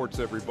Sports,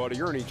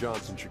 everybody. Ernie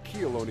Johnson,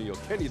 Shaquille O'Neal,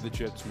 Kenny the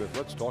Jet Smith.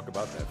 Let's talk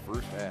about that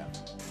first half.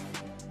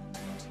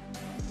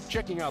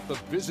 Checking out the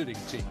visiting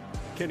team.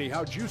 Kenny,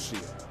 how'd you see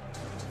it?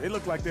 They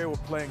looked like they were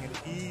playing an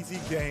easy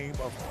game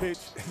of pitch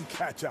and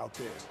catch out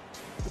there.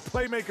 The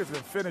playmakers and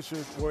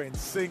finishers were in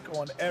sync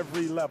on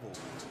every level.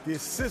 The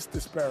assist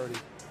disparity,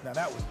 now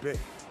that was big.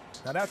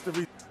 Now that's the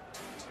reason.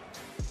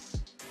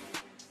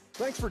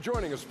 Thanks for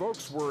joining us,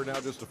 folks. We're now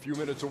just a few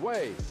minutes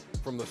away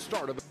from the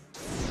start of the...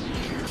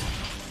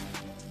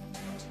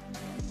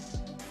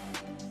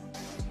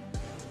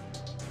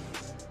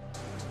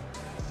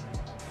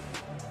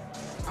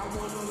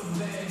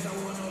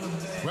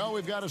 Well,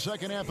 we've got a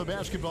second half of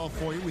basketball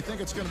for you. We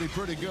think it's going to be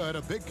pretty good.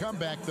 A big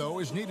comeback, though,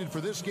 is needed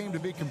for this game to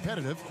be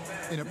competitive,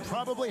 and it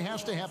probably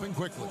has to happen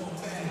quickly.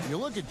 You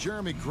look at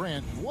Jeremy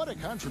Grant, what a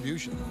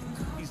contribution.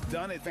 He's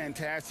done a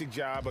fantastic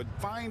job of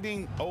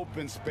finding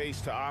open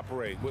space to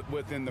operate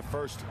within the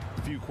first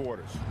few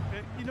quarters.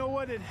 You know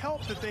what? It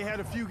helped that they had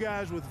a few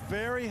guys with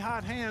very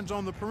hot hands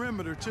on the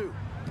perimeter, too.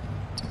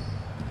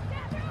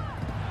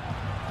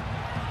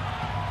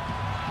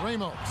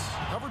 Ramos,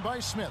 covered by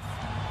Smith.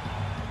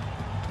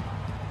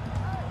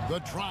 The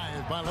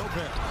drive by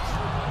Lopez.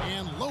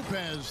 And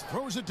Lopez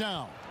throws it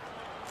down.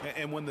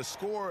 And when the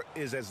score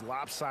is as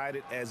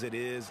lopsided as it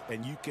is,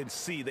 and you can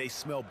see they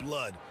smell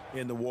blood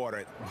in the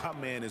water, my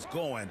man is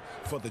going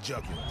for the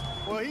jugular.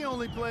 Well, he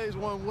only plays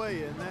one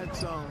way, and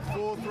that's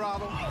full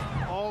throttle,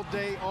 all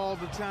day, all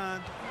the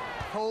time,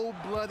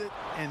 cold-blooded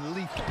and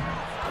lethal.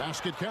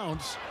 Basket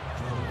counts.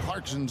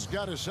 Clarkson's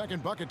got his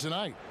second bucket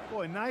tonight.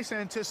 Boy, nice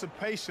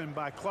anticipation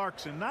by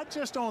Clarkson, not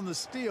just on the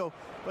steal,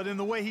 but in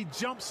the way he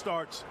jump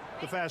starts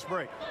the fast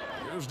break.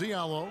 Here's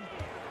Diallo.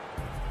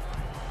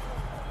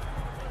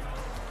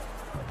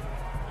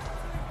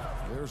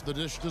 There's the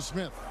dish to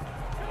Smith.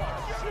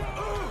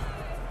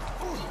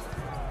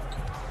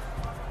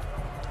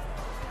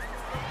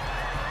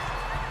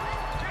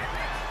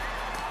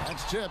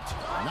 That's tipped,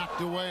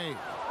 knocked away.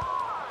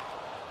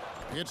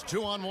 It's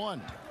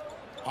 2-on-1.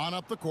 On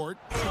up the court.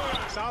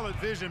 Solid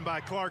vision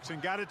by Clarkson.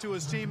 Got it to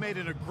his teammate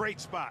in a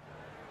great spot.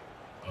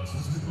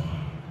 Assisted by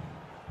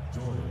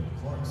Jordan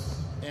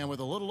Clarkson. And with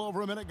a little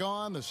over a minute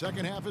gone, the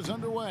second half is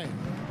underway.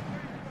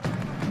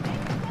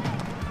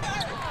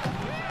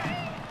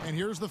 And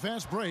here's the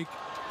fast break.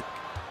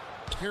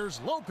 Here's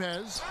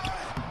Lopez.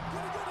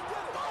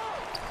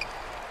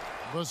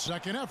 The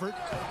second effort.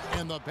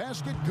 And the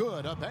basket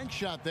good. A bank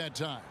shot that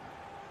time.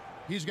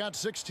 He's got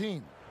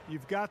 16.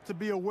 You've got to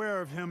be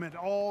aware of him at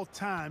all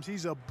times.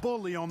 He's a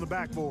bully on the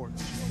backboard.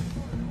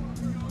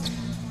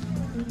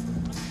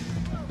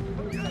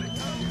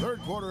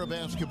 Third quarter of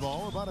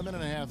basketball, about a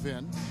minute and a half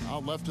in.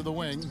 Out left to the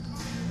wing.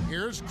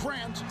 Here's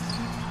Grant.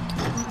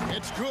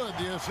 It's good.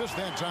 The assist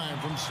that time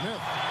from Smith.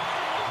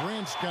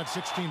 Grant's got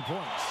 16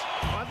 points.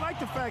 I like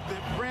the fact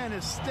that Grant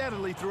has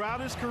steadily,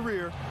 throughout his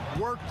career,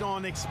 worked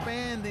on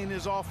expanding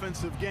his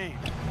offensive game.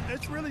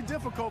 It's really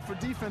difficult for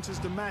defenses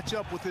to match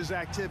up with his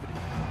activity.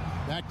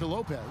 Back to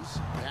Lopez.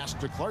 Pass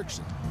to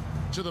Clarkson.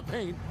 To the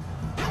paint.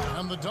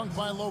 And the dunk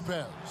by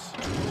Lopez.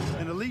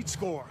 An elite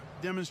scorer,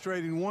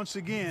 demonstrating once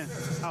again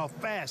how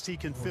fast he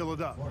can fill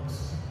it up.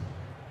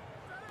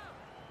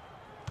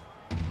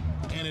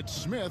 And it's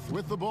Smith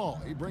with the ball.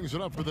 He brings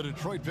it up for the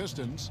Detroit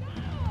Pistons.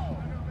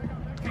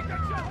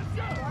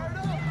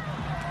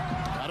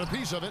 Got a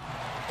piece of it,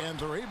 and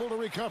they're able to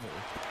recover.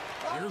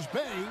 Here's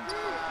Bay.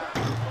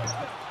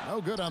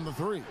 No good on the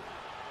three.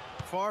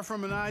 Far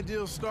from an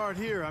ideal start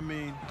here. I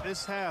mean,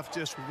 this half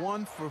just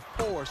 1 for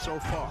 4 so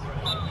far.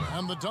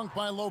 And the dunk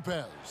by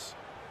Lopez.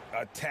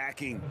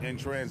 Attacking in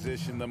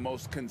transition, the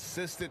most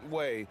consistent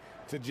way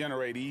to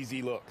generate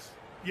easy looks.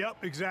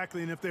 Yep,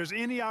 exactly. And if there's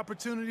any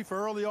opportunity for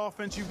early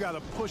offense, you've got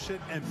to push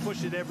it and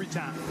push it every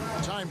time.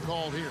 Time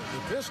called here.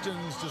 The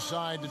Pistons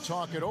decide to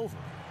talk it over.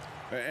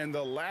 And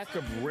the lack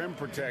of rim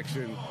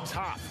protection,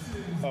 top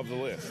of the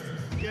list.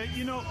 Yeah,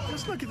 you know,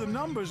 just look at the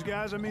numbers,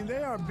 guys. I mean,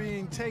 they are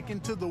being taken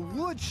to the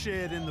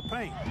woodshed in the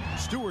paint.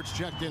 Stewart's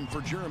checked in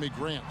for Jeremy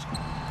Grant.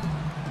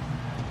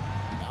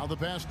 Now the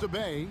pass to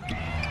Bay.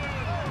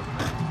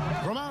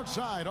 From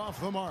outside, off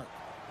the mark.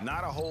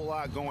 Not a whole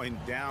lot going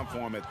down for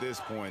him at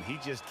this point. He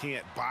just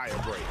can't buy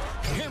a break.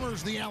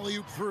 Hammers the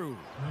alley-oop through.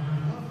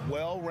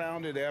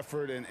 Well-rounded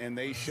effort, and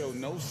they show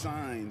no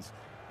signs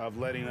of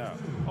letting up.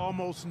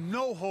 Almost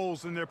no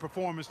holes in their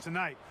performance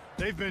tonight.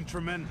 They've been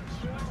tremendous.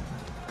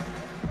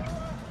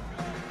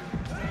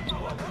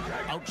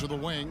 Out to the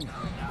wing.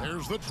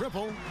 There's the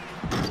triple.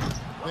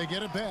 They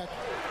get it back.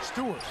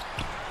 Stewart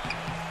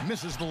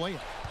misses the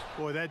layup.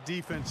 Boy, that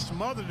defense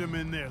smothered him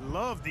in there.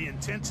 Love the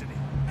intensity.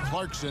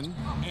 Clarkson,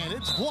 and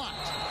it's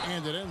blocked.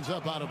 And it ends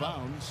up out of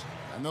bounds.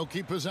 And they'll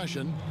keep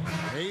possession.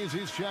 Hayes,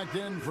 he's checked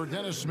in for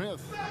Dennis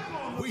Smith.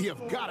 We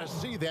have got to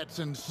see that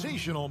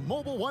sensational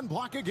mobile one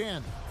block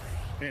again.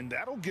 And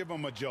that'll give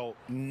him a jolt.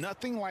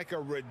 Nothing like a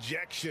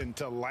rejection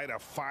to light a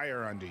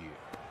fire under you.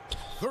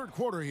 Third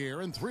quarter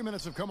here, and 3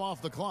 minutes have come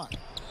off the clock.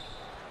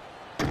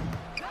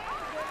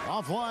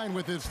 Offline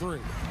with his three.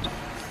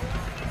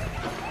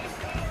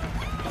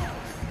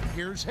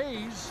 Here's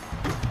Hayes.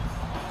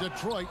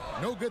 Detroit,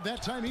 no good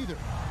that time either.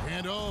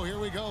 And oh, here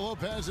we go.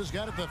 Lopez has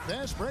got it, the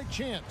fast break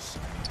chance.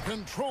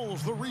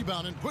 Controls the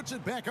rebound and puts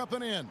it back up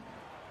and in.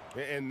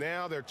 And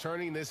now they're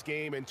turning this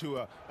game into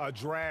a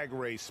drag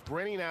race,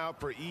 sprinting out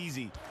for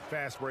easy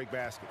fast break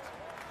baskets.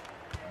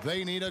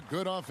 They need a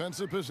good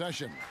offensive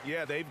possession.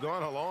 Yeah, they've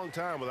gone a long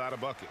time without a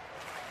bucket.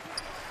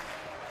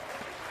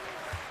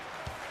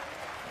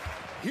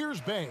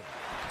 Here's Bay.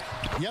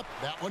 Yep,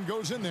 that one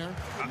goes in there.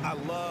 I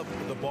love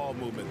the ball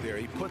movement there.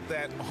 He put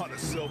that on a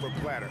silver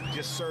platter,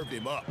 just served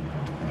him up.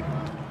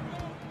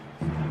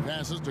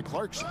 Passes to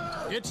Clarkson.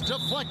 It's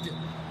deflected.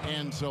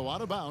 And so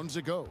out of bounds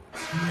it goes.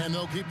 And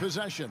they'll keep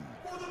possession.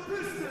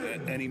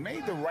 And he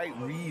made the right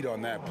read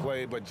on that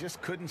play, but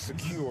just couldn't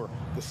secure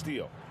the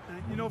steal.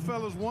 You know,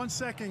 fellas, 1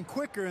 second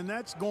quicker, and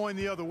that's going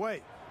the other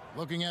way.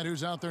 Looking at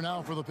who's out there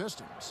now for the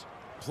Pistons.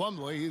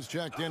 Plumlee, he's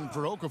checked in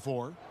for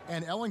Okafor,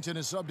 and Ellington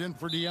is subbed in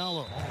for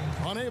Diallo.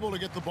 Unable to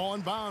get the ball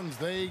in bounds,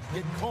 they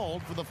get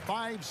called for the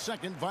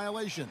 5-second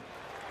violation.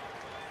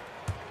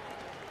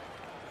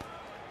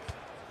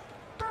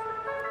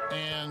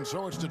 And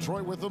so it's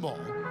Detroit with the ball.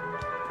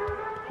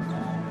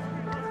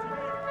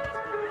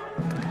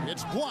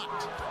 It's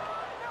blocked.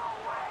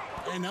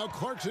 And now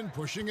Clarkson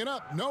pushing it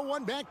up. No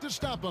one back to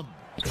stop him.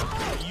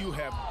 You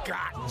have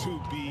got to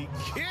be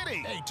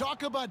kidding. Hey,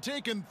 talk about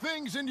taking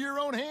things into your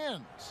own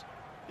hands.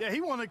 Yeah,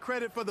 he wanted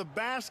credit for the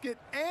basket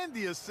and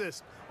the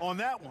assist on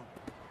that one.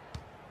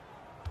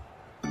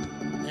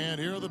 And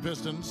here are the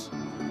Pistons.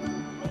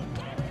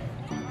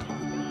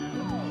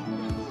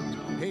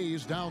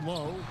 Hayes down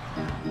low.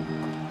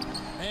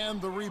 And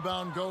the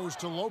rebound goes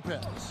to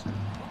Lopez.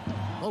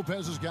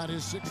 Lopez has got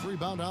his 6th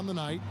rebound on the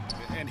night.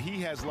 And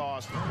he has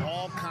lost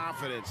all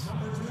confidence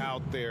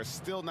out there.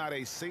 Still not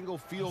a single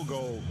field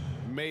goal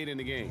made in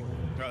the game.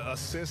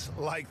 Assists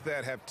like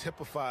that have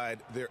typified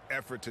their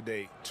effort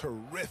today.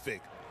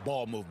 Terrific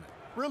ball movement.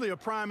 Really a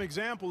prime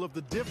example of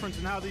the difference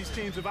in how these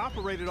teams have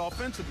operated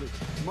offensively.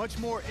 Much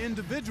more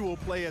individual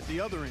play at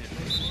the other end.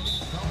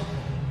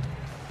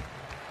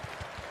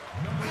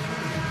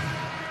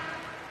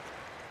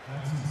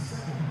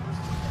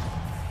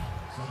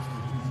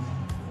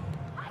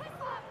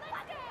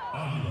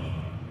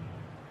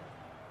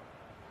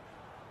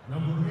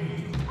 Number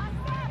 8.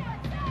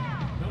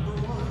 Number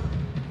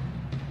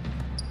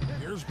 1.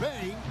 Here's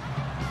Bay.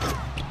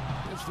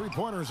 His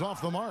three-pointers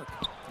off the mark.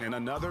 And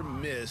another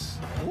miss.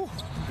 Whew.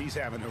 He's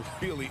having a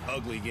really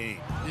ugly game.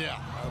 Yeah,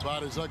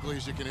 about as ugly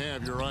as you can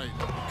have, you're right.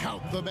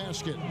 Count the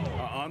basket.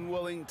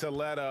 Unwilling to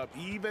let up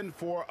even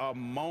for a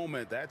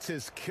moment. That's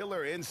his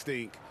killer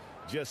instinct,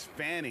 just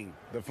fanning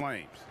the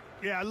flames.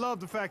 Yeah, I love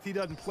the fact he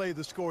doesn't play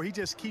the score. He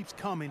just keeps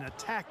coming,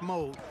 attack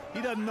mode.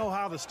 He doesn't know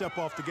how to step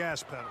off the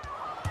gas pedal.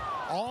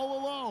 All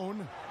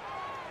alone.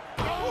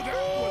 Oh, that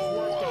was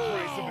worth the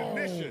price of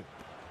admission.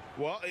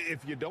 Well,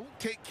 if you don't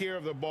take care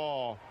of the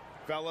ball,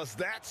 fellas,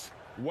 that's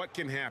what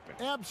can happen.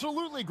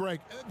 Absolutely, Greg.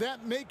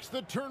 That makes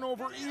the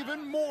turnover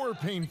even more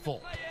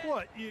painful.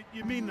 What,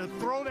 you mean the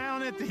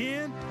throwdown at the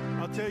end?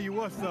 I'll tell you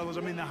what, fellas,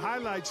 I mean, the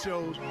highlight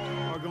shows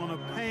are going to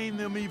pain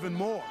them even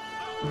more.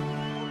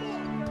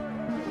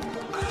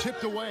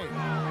 Tipped away.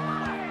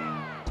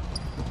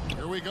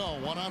 Here we go,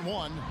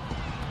 one-on-one.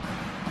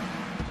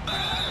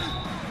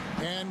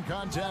 And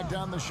contact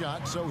on the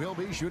shot, so he'll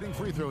be shooting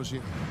free throws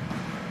here.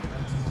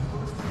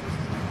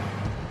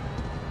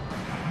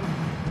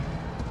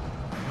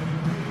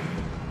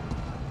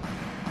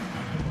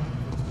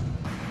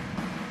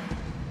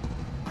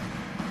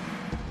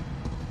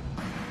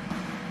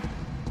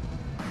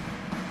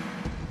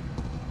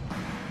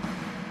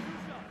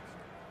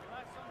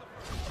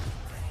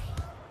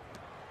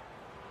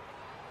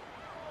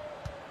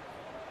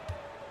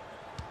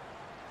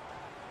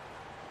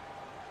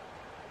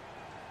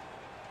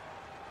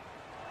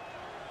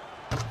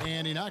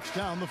 And he knocks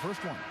down the first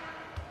one.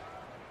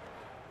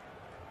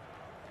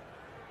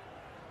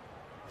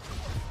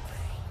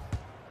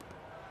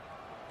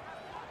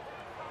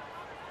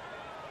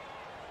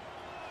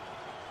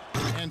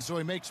 And so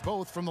he makes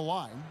both from the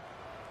line.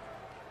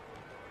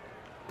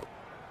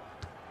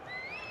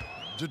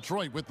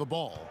 Detroit with the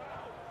ball.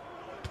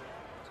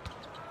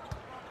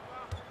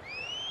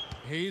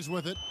 Hayes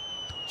with it.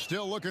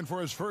 Still looking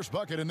for his first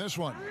bucket in this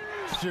one.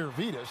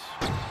 Servetus.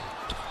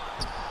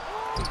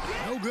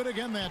 No good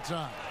again that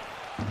time.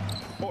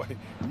 Boy,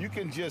 you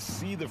can just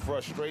see the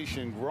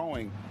frustration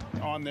growing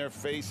on their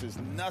faces.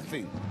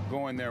 Nothing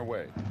going their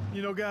way.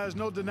 You know, guys,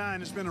 no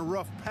denying it's been a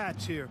rough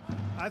patch here.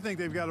 I think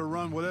they've got to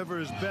run whatever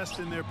is best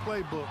in their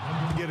playbook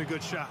to get a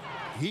good shot.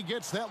 He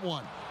gets that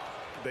one.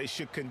 They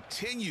should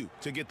continue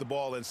to get the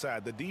ball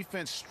inside. The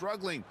defense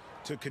struggling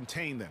to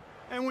contain them.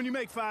 And when you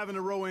make 5 in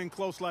a row in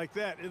close like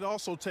that, it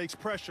also takes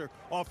pressure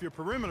off your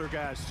perimeter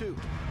guys, too.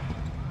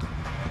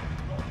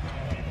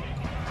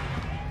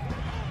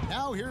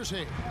 Now here's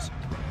Hayes.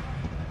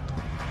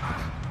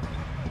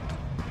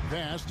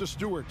 Pass to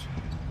Stewart.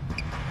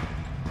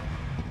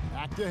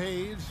 Back to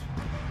Hayes.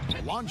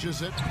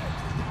 Launches it.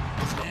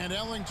 And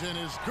Ellington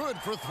is good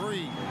for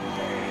 3.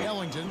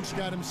 Ellington's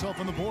got himself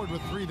on the board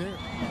with 3 there.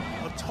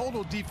 A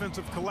total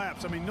defensive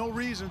collapse. I mean, no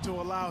reason to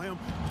allow him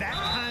that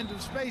kind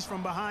of space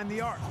from behind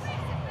the arc.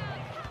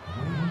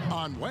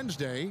 On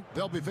Wednesday,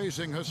 they'll be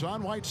facing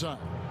Hassan Whiteside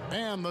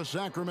and the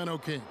Sacramento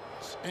Kings.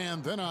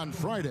 And then on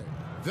Friday,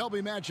 they'll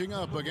be matching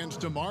up against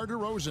DeMar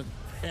DeRozan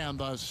and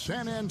the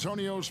San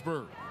Antonio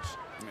Spurs.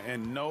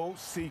 And no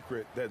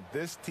secret that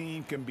this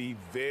team can be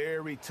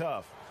very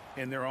tough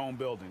in their own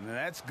building. And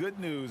that's good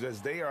news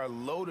as they are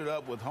loaded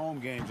up with home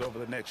games over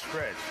the next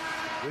stretch.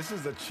 This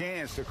is a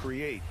chance to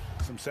create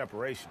some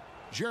separation.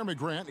 Jeremy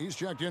Grant, he's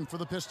checked in for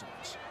the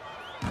Pistons.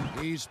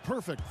 He's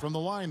perfect from the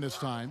line this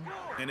time.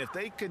 And if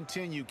they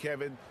continue,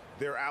 Kevin,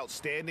 their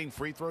outstanding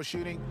free throw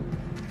shooting,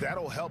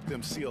 that'll help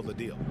them seal the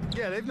deal.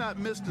 Yeah, they've not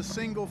missed a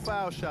single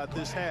foul shot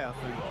this half.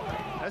 And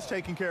that's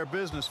taking care of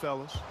business,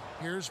 fellas.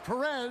 Here's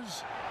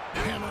Perez.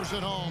 Hammers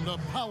it home to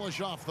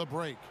polish off the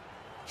break.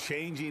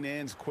 Changing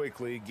ends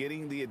quickly,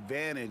 getting the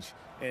advantage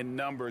in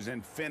numbers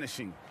and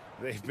finishing.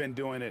 They've been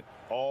doing it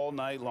all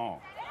night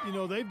long. You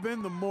know, they've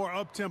been the more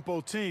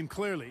up-tempo team,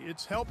 clearly.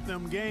 It's helped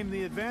them gain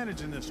the advantage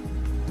in this one.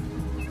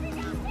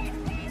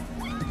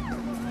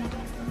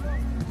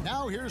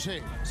 Now here's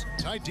Hayes.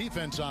 Tight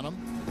defense on him.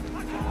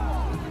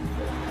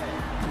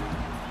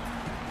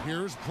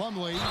 Here's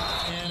Plumlee,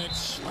 and it's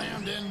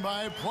slammed in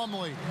by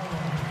Plumlee.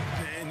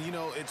 And, you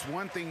know, it's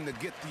one thing to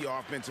get the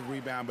offensive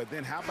rebound, but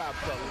then how about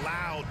the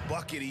loud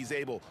bucket he's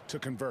able to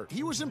convert?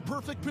 He was in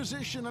perfect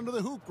position under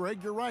the hoop, Greg.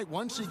 You're right.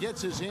 Once he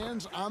gets his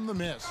hands on the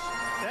miss.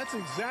 That's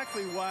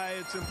exactly why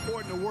it's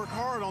important to work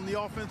hard on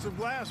the offensive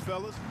glass,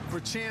 fellas, for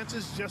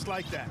chances just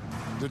like that.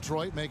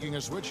 Detroit making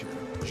a switch here.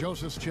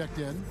 Joseph's checked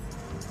in.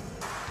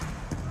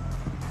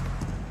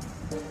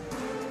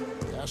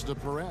 Pass to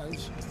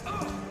Perez.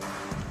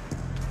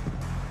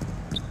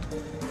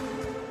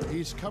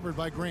 He's covered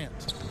by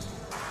Grant.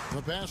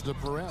 The pass to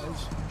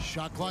Perez.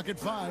 Shot clock at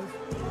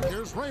 5.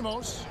 Here's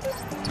Ramos.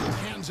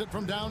 Hands it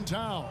from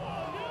downtown.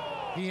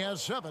 He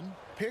has 7.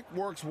 Pick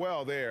works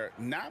well there.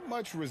 Not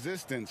much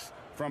resistance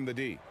from the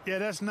D. Yeah,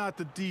 that's not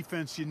the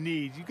defense you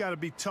need. You got to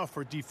be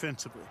tougher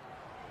defensively.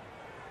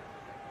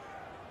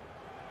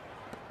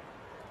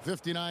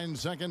 59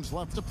 seconds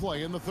left to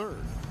play in the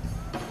third.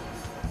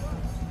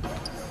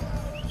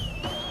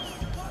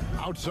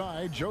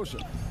 Outside,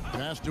 Joseph.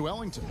 Pass to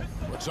Ellington.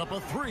 Puts up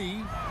a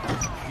 3.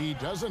 He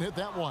doesn't hit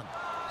that one.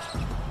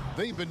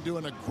 They've been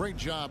doing a great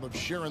job of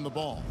sharing the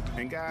ball.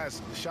 And,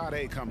 guys, shot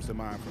A comes to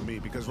mind for me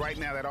because right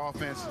now that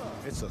offense,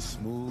 it's a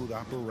smooth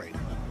operator.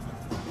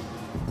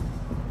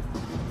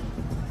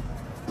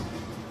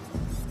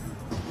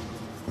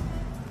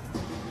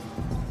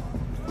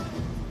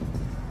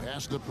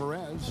 Pass to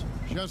Perez.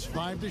 Just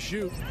 5 to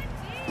shoot.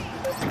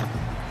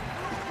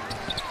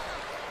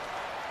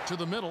 To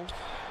the middle.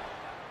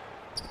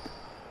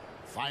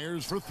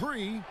 Fires for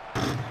 3.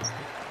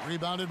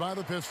 Rebounded by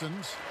the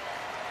Pistons.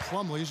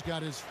 Plumlee's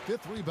got his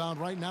 5th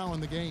rebound right now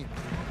in the game.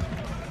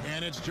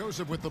 And it's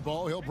Joseph with the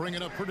ball. He'll bring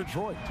it up for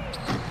Detroit.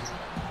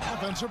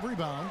 Offensive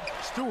rebound.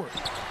 Stewart.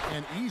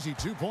 An easy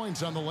 2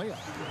 points on the layup.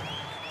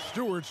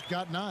 Stewart's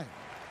got 9.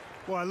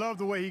 Well, I love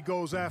the way he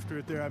goes after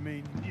it there. I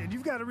mean,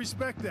 you've got to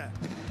respect that.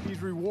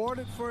 He's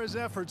rewarded for his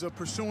efforts of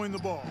pursuing the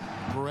ball.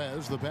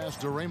 Perez, the pass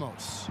to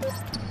Ramos.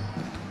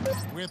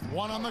 With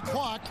 1 on the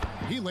clock,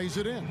 he lays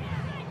it in.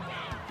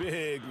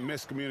 Big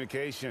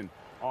miscommunication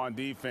on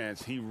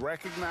defense. He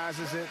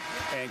recognizes it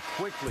and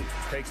quickly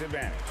takes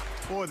advantage.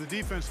 Boy, the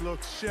defense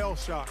looks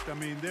shell-shocked. I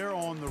mean, they're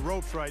on the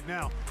ropes right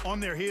now, on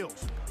their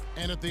heels.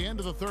 And at the end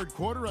of the third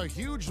quarter, a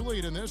huge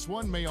lead in this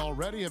one may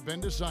already have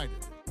been decided.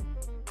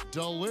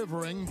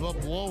 Delivering the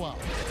blowout.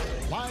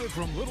 Live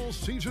from Little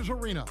Caesars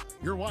Arena,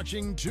 you're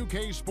watching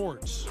 2K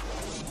Sports.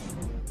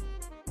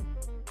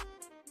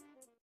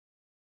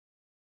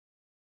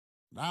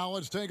 Now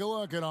let's take a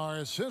look at our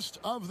assist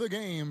of the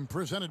game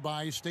presented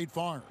by State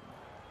Farm.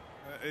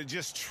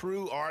 Just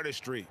true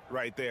artistry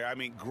right there. I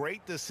mean,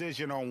 great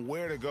decision on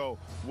where to go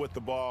with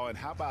the ball, and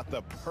how about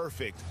the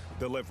perfect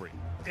delivery?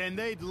 And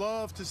they'd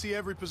love to see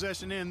every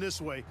possession end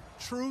this way.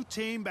 True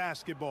team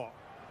basketball.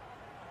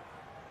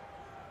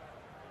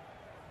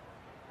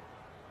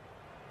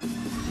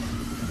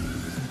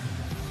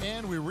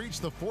 And we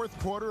reach the fourth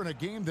quarter in a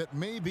game that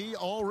may be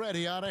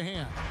already out of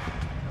hand.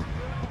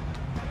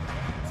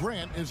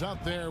 Grant is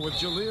out there with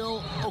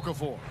Jahlil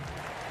Okafor.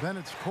 Then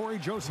it's Corey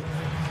Joseph.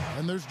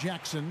 And there's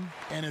Jackson.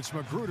 And it's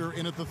Magruder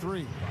in at the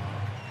 3.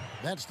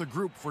 That's the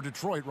group for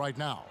Detroit right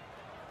now.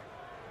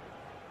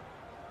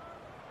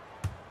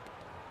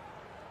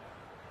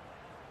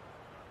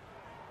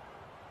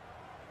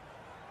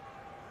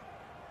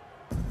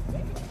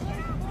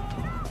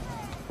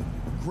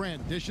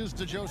 Grant dishes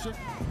to Joseph.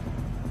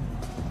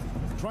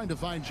 Trying to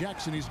find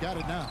Jackson. He's got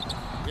it now.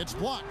 It's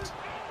blocked.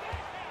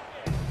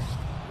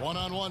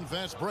 One-on-one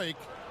fast break.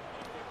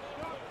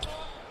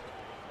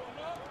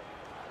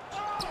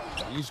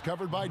 He's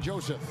covered by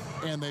Joseph,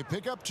 and they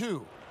pick up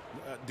 2.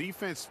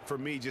 Defense, for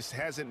me, just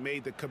hasn't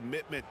made the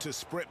commitment to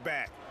sprint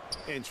back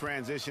in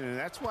transition, and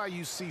that's why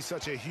you see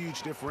such a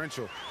huge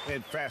differential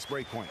in fast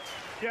break points.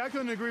 Yeah, I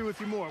couldn't agree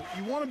with you more.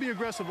 You want to be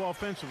aggressive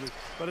offensively,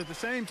 but at the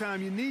same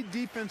time, you need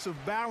defensive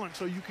balance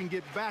so you can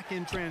get back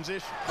in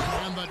transition.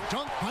 And the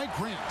dunk by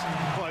Grant.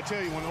 Well, I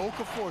tell you, when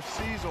Okafor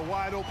sees a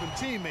wide-open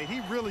teammate,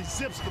 he really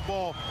zips the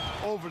ball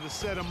over to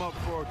set him up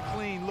for a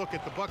clean look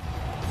at the bucket.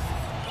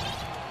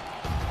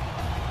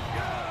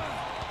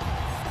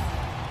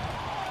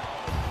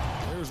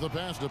 Here's the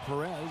pass to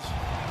Perez.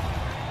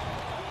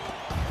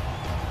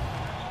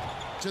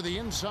 To the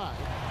inside.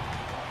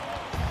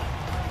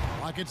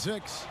 Lock at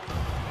 6.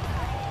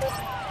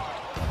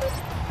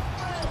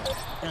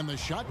 And the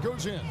shot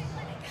goes in.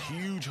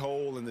 Huge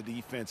hole in the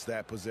defense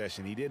that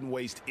possession. He didn't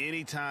waste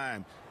any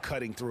time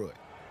cutting through it.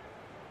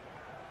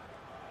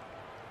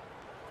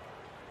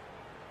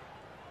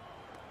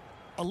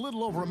 A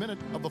little over a minute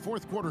of the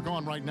fourth quarter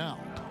gone right now.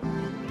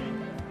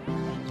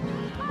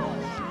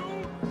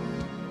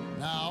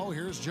 Now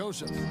here's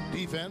Joseph.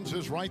 Defense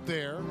is right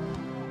there.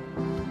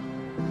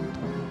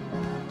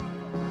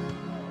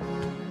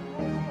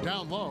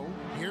 Down low,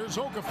 here's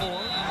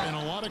Okafor, and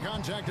a lot of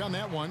contact on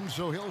that one,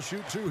 so he'll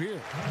shoot 2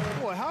 here.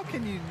 Boy, how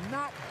can you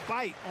not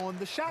bite on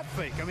the shot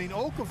fake? I mean,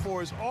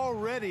 Okafor is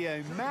already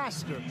a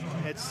master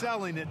at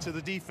selling it to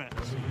the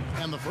defense.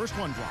 And the first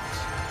one drops.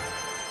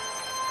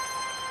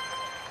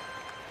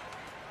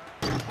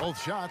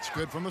 Both shots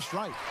good from the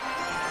stripe.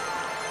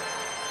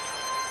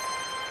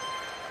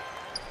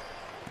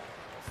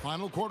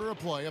 Final quarter of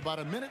play, about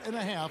a minute and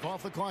a half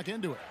off the clock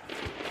into it.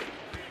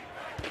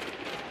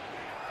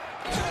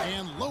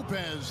 And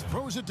Lopez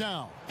throws it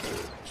down.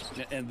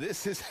 And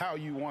this is how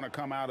you want to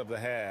come out of the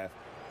half.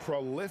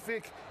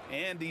 Prolific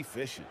and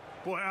efficient.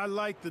 Boy, I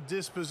like the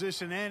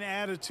disposition and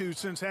attitude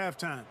since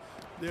halftime.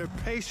 They're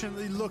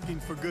patiently looking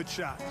for good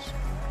shots.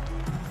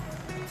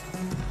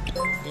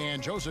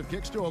 And Joseph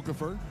kicks to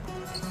Okafor.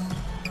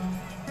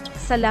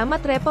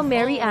 Salamat Repa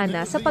Mary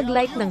Ana sa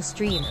pag-like ng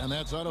stream. And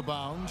that's out of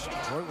bounds.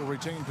 Detroit will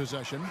retain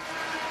possession.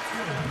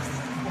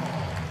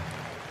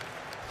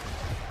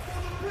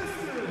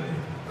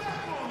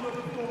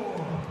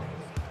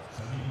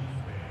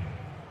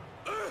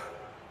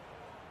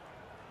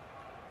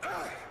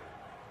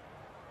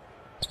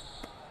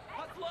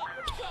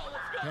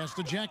 Pass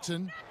to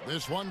Jackson.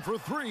 This one for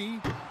 3.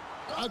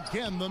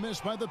 Again, the miss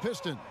by the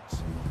Pistons.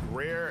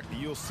 Rare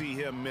you'll see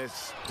him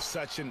miss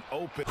such an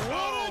open.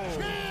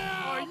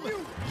 Are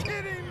you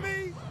kidding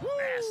me?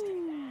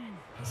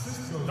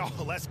 Nasty. No,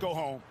 let's go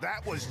home.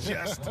 That was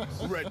just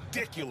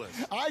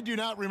ridiculous. I do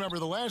not remember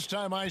the last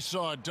time I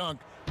saw a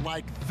dunk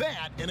like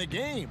that in a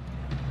game.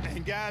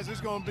 And guys, it's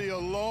going to be a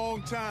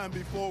long time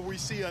before we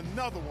see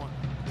another one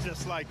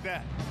just like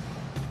that.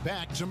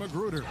 Back to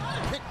Magruder.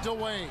 Picked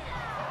away.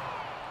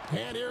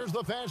 And here's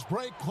the fast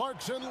break.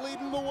 Clarkson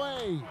leading the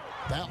way.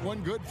 That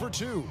one good for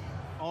 2.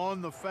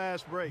 On the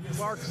fast break,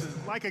 Clarkson,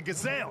 like a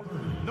gazelle.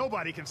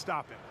 Nobody can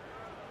stop him.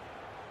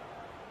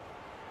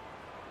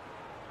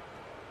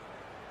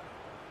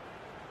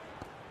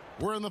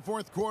 We're in the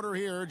fourth quarter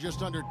here,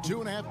 just under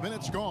 2.5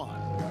 minutes gone.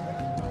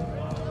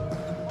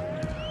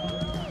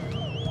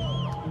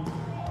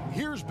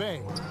 Here's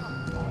Bay.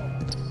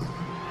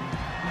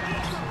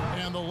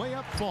 And the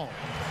layup falls.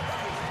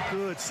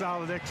 Good,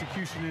 solid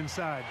execution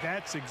inside.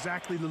 That's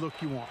exactly the look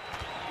you want.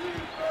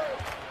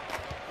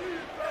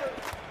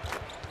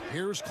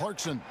 Here's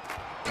Clarkson.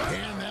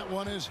 And that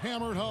one is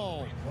hammered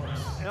home.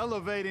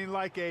 Elevating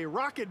like a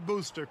rocket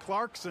booster.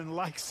 Clarkson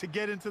likes to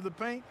get into the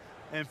paint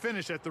and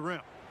finish at the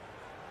rim.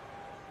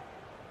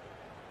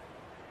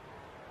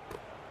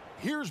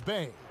 Here's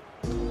Bay.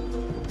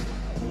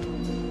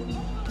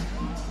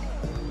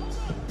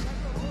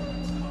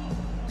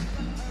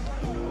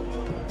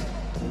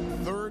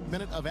 Third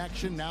minute of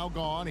action now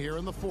gone here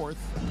in the fourth.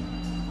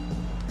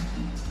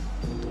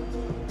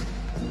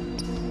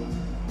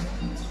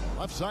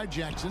 Left side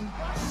Jackson,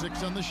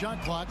 6 on the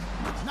shot clock,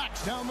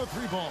 knocks down the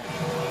 3-ball.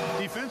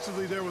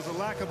 Defensively, there was a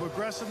lack of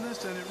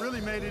aggressiveness, and it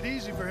really made it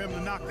easy for him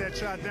to knock that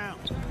shot down.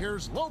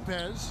 Here's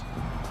Lopez,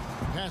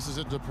 passes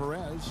it to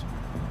Perez.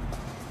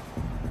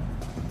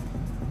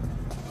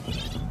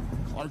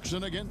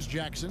 Clarkson against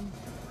Jackson.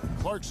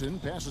 Clarkson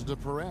passes to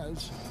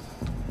Perez.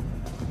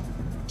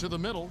 To the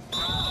middle.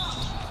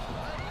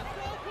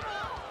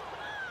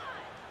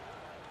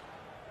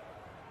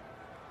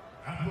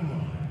 At the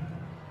line,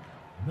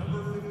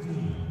 number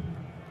 15.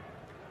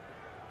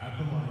 At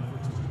the line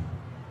for 2.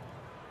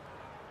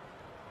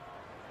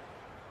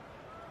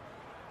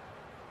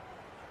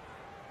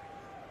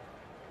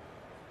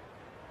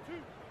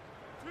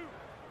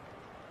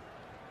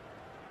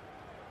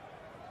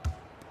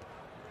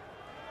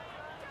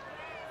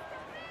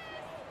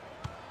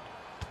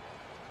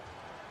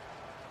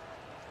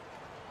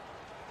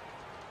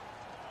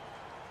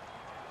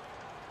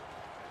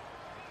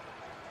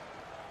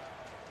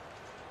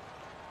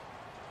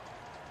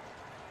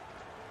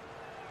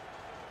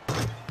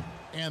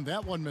 And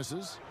that one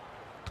misses.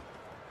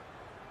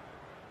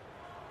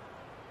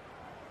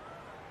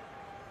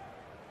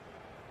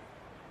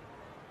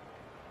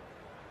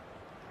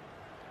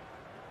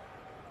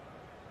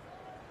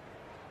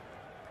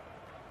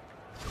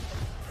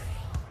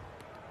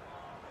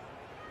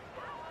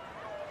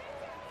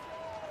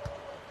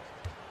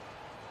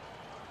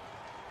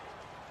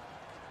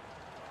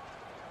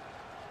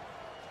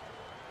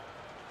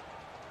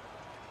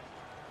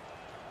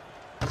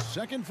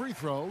 Second free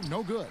throw,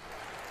 no good.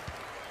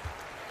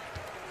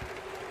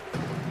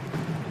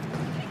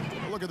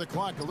 Look at the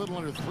clock, a little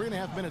under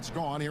 3.5 minutes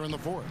gone here in the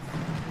fourth.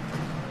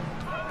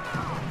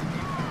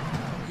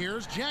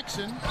 Here's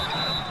Jackson.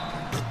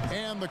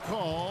 And the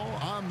call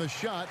on the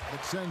shot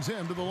that sends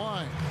him to the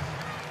line.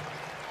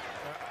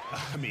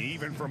 I mean,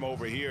 even from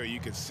over here, you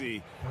can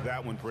see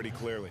that one pretty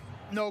clearly.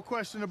 No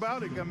question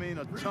about it. I mean,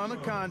 a ton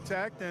of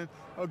contact and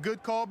a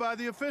good call by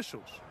the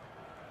officials.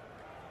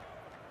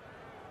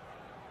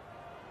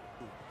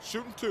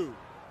 Shooting two.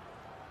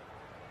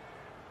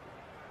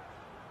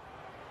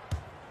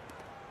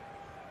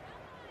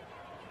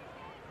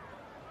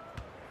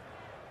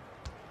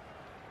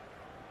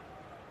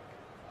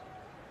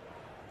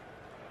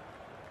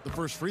 The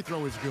first free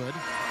throw is good.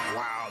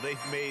 Wow, they've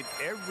made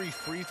every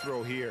free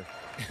throw here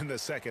in the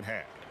second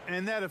half.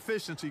 And that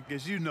efficiency,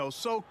 as you know,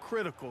 so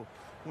critical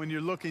when you're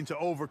looking to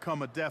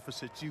overcome a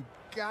deficit. You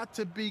got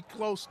to be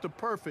close to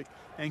perfect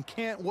and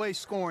can't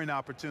waste scoring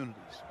opportunities.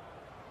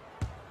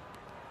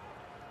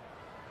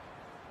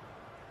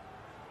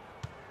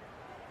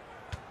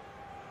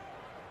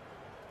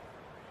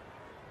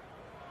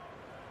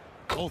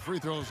 Both free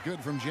throws good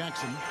from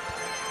Jackson.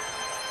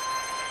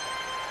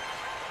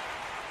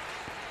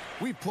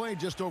 We've played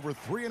just over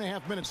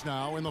 3.5 minutes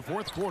now in the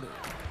fourth quarter.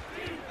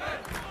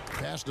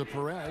 Pass to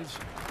Perez.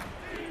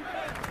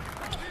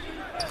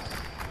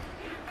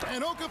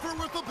 And Okafor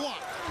with the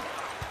block.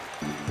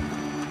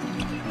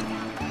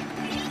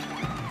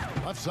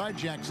 Left side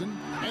Jackson,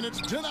 and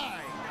it's denied.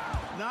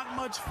 Not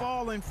much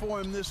falling for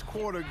him this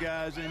quarter,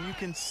 guys, and you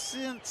can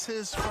sense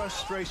his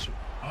frustration.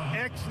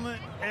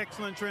 Excellent,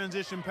 excellent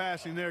transition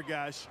passing there,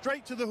 guys.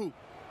 Straight to the hoop.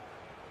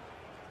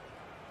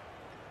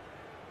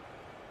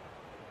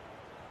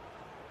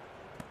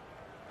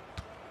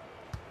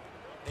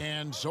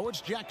 And so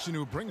it's Jackson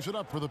who brings it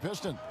up for the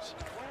Pistons.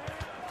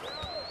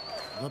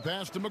 The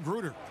pass to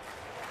Magruder.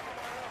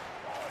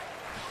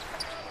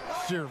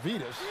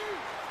 Servidis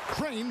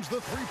frames the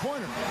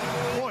three-pointer.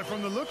 Boy,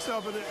 from the looks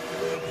of it,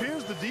 it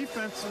appears the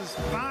defense is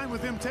fine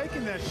with him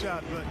taking that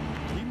shot, but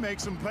he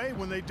makes them pay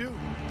when they do.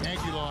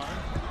 Aguilar,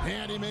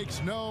 and he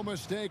makes no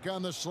mistake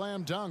on the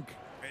slam dunk.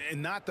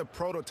 And not the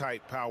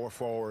prototype power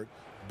forward,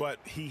 but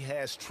he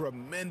has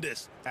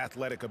tremendous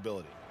athletic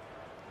ability.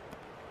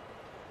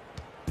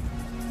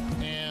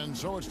 And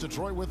so it's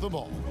Detroit with the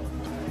ball.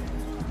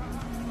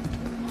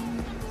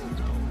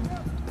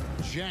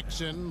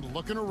 Jackson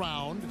looking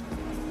around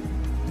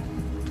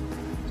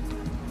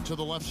to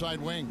the left side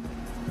wing.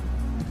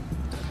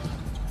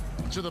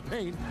 To the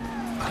paint.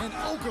 And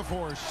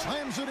Okafor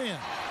slams it in.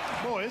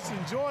 Boy, it's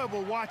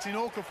enjoyable watching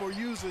Okafor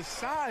use his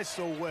size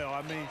so well.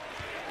 I mean,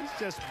 he's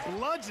just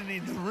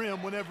bludgeoning the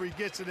rim whenever he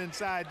gets it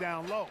inside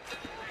down low.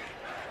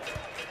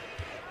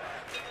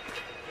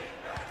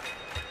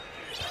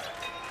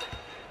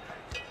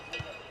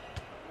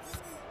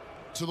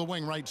 To the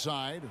wing right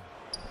side.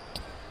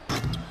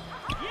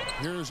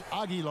 Here's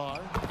Aguilar,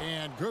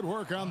 and good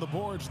work on the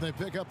boards. They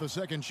pick up the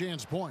second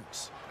chance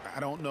points. I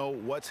don't know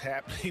what's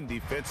happening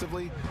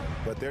defensively,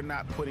 but they're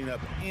not putting up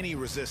any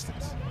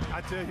resistance.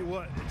 I tell you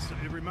what,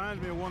 it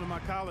reminds me of one of my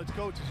college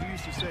coaches who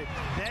used to say,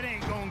 that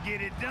ain't gonna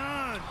get it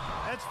done.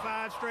 That's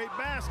 5 straight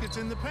baskets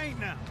in the paint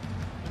now.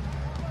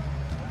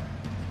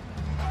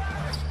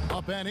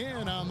 Up and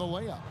in on the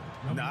layup.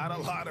 Not a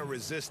lot of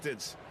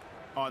resistance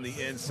on the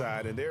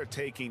inside, and they're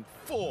taking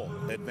full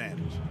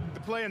advantage. The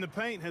play in the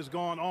paint has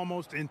gone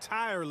almost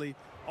entirely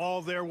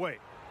all their way.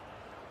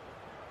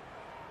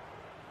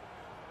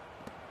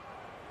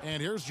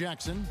 And here's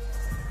Jackson.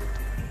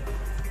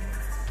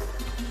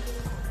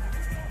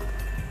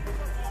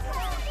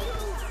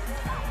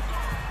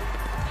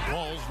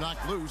 Ball's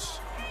knocked loose.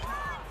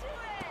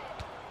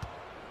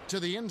 To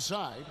the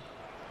inside.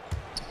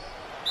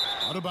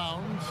 Out of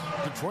bounds.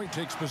 Detroit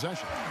takes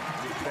possession.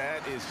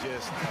 That is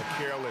just a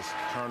careless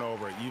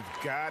turnover. You've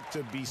got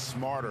to be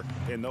smarter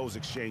in those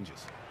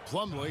exchanges.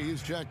 Plumlee,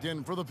 he's checked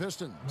in for the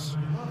Pistons.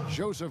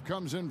 Joseph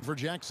comes in for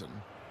Jackson.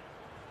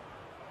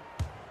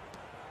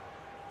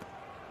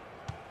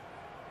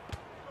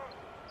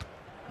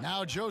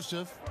 Now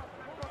Joseph.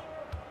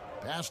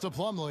 Pass to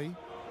Plumlee.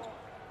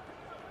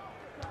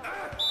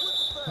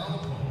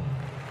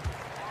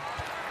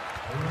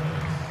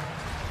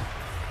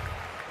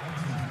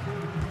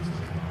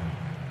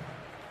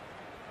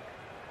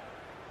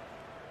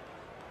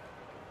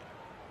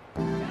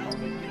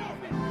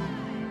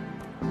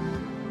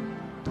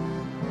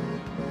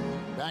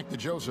 Back to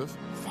Joseph.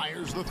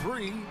 Fires the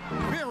three.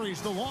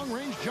 Buries the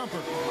long-range jumper.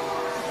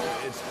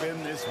 It's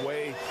been this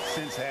way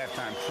since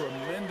halftime.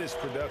 Tremendous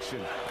production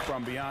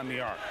from beyond the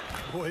arc.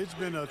 Boy, it's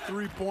been a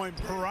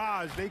three-point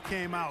barrage. They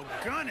came out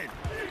gunning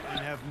and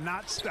have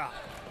not stopped.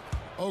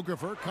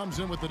 Okafor comes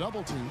in with the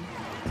double team.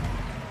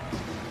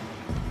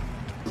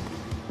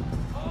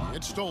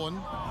 It's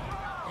stolen.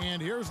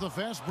 And here's the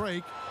fast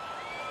break.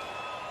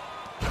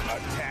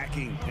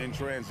 Attacking in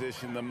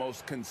transition, the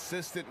most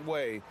consistent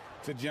way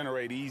to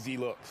generate easy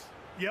looks.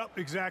 Yep,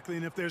 exactly.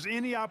 And if there's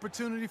any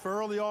opportunity for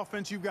early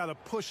offense, you've got to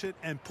push it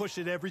and push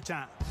it every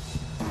time.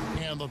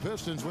 And the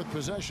Pistons with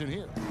possession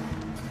here.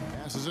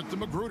 Passes it to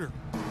Magruder.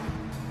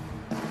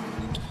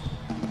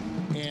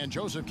 And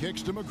Joseph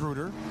kicks to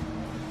Magruder.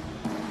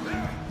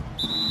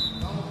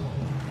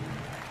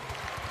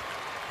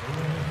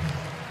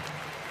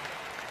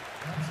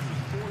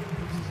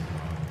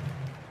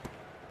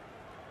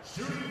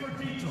 Shooting for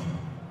Detroit,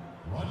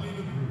 Rodney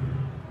Magruder.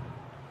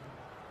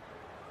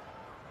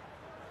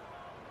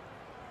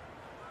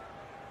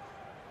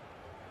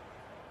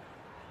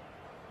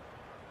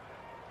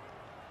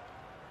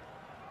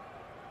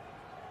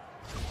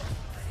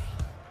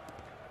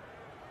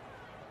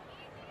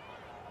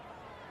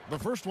 The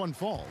first one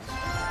falls.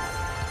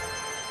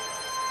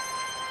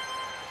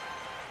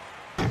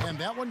 And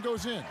that one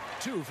goes in.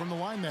 2 from the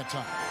line that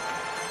time.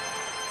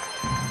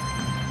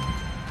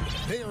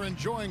 They are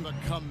enjoying the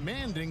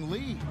commanding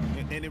lead.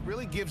 And it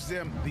really gives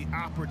them the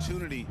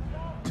opportunity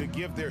to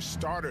give their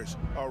starters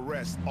a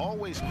rest.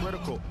 Always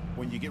critical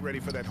when you get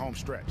ready for that home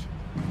stretch.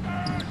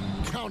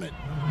 Count it.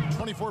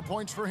 24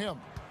 points for him.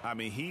 I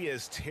mean, he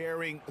is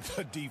tearing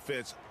the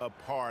defense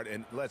apart.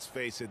 And let's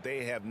face it,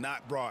 they have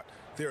not brought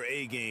their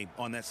A game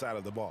on that side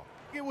of the ball.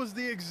 It was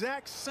the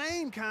exact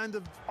same kind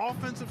of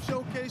offensive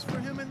showcase for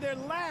him in their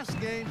last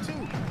game, too.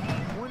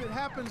 When it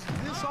happens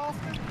this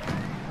often,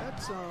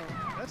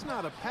 that's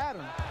not a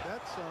pattern.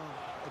 That's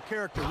a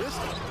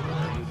characteristic.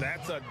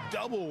 That's a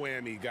double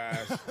whammy,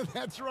 guys.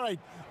 That's right.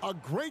 A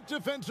great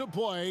defensive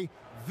play,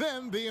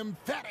 then the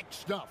emphatic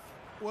stuff.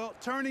 Well,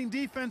 turning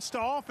defense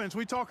to offense,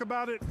 we talk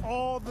about it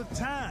all the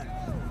time.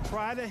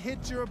 Try to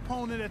hit your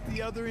opponent at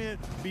the other end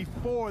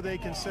before they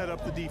can set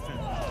up the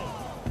defense.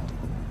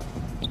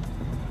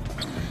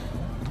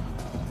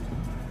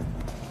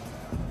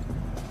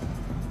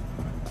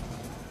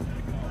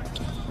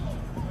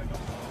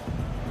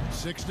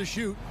 Six to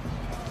shoot.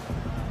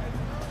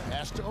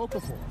 Pass to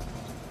Okafor.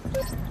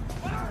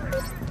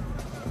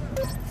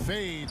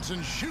 Fades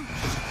and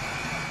shoots.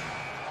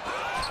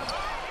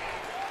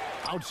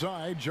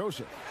 Outside,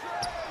 Joseph.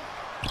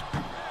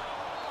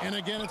 And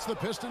again, it's the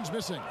Pistons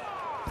missing.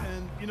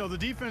 And, you know, the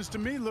defense to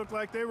me looked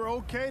like they were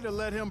okay to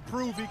let him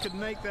prove he could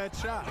make that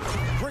shot.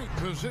 Great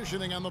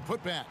positioning on the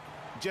putback.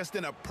 Just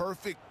in a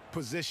perfect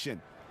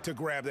position to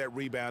grab that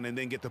rebound and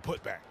then get the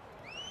putback.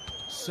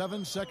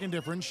 7-second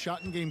difference,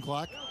 shot and game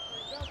clock.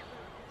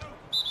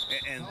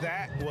 And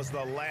that was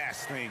the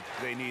last thing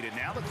they needed.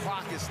 Now the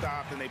clock is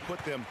stopped and they put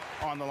them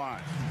on the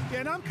line. Yeah,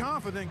 and I'm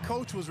confident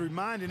Coach was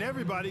reminding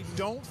everybody,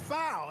 don't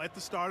foul at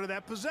the start of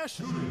that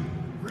possession.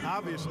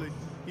 Obviously,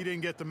 he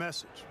didn't get the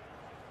message.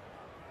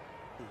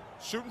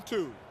 Shooting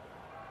 2.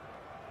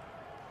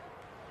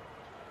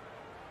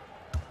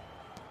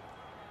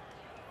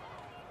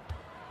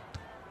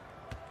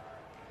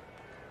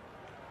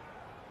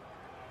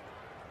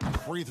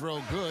 Free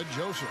throw good,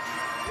 Joseph.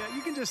 Yeah,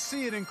 you can just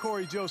see it in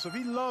Corey Joseph.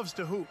 He loves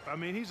to hoop. I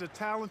mean, he's a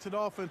talented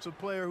offensive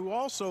player who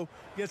also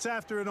gets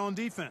after it on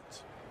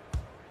defense.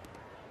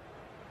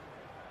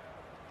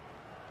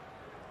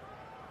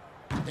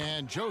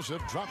 And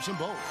Joseph drops them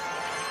both.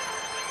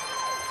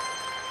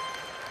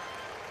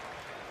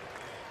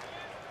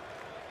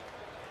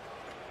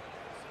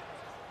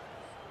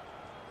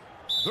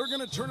 They're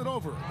going to turn it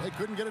over. They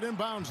couldn't get it in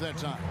bounds that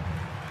time.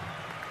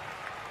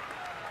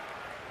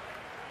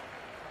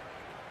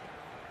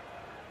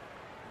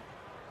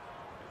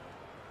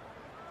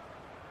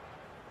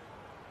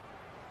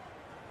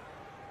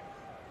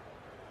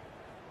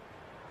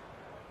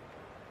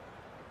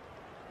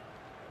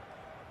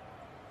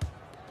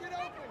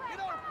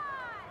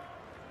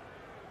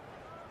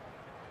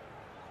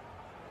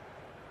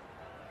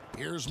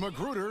 Here's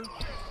Magruder.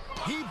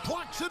 He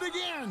blocks it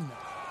again.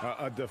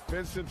 A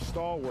defensive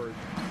stalwart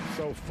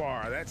so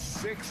far. That's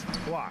 6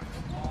 blocks.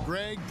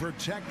 Greg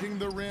protecting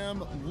the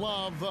rim.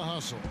 Love the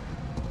hustle.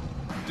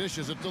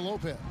 Dishes it to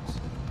Lopez.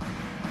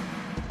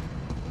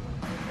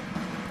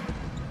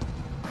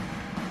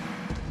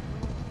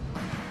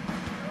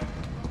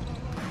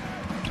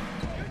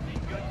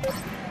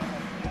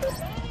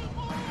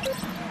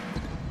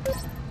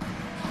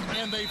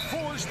 And they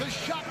force the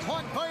shot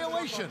clock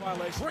violation.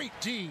 Great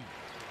D.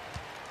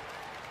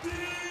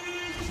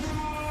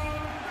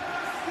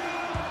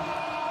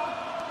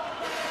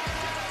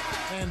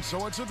 And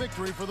so it's a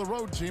victory for the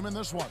road team in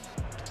this one.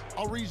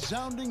 A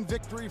resounding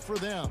victory for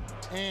them.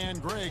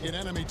 And Greg in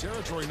enemy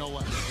territory, no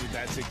less.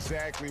 That's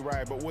exactly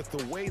right. But with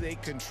the way they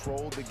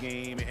controlled the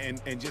game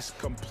and just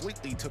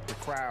completely took the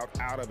crowd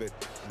out of it,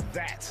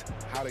 that's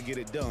how to get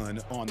it done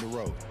on the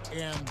road.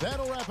 And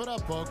that'll wrap it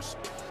up, folks.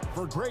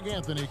 For Greg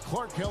Anthony,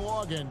 Clark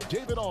Kellogg, and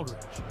David Aldridge,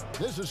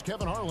 this is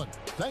Kevin Harlan.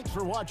 Thanks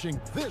for watching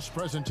this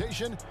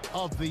presentation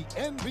of the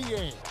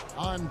NBA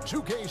on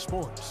 2K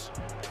Sports.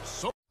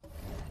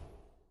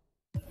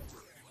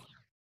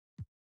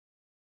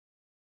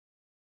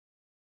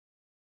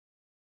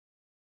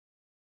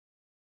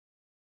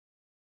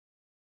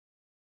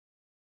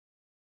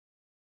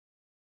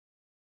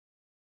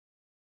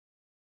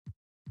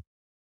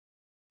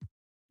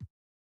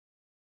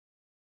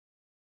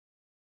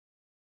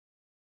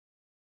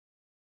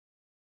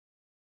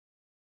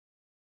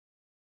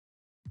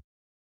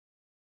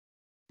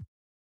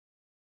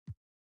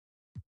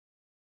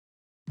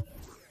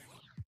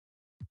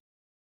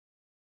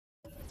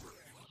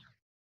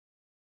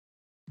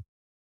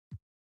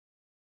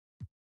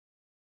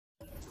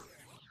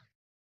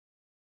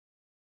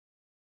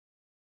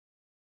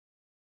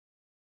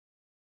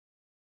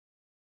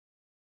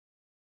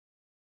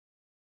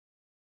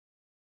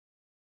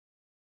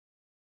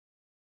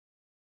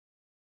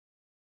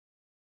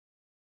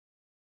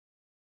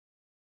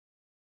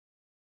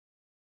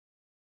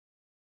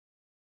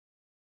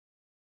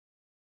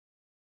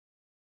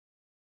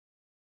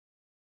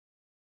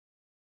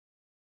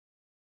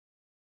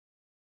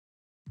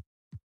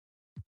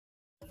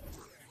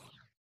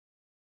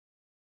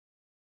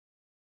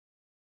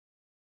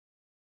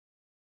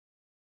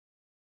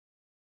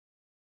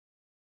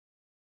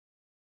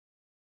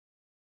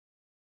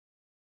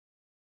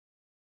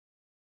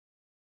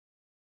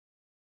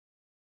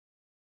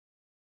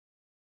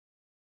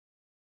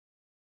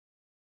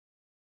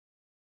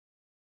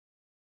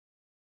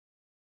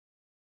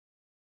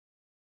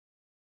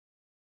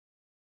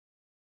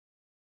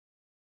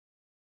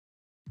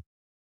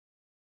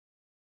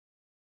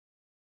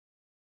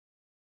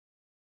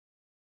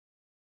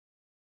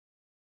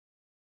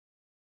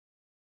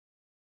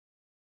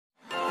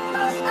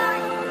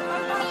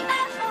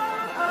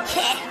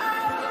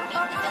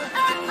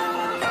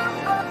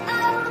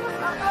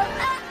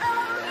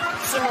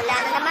 Simula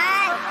na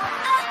naman!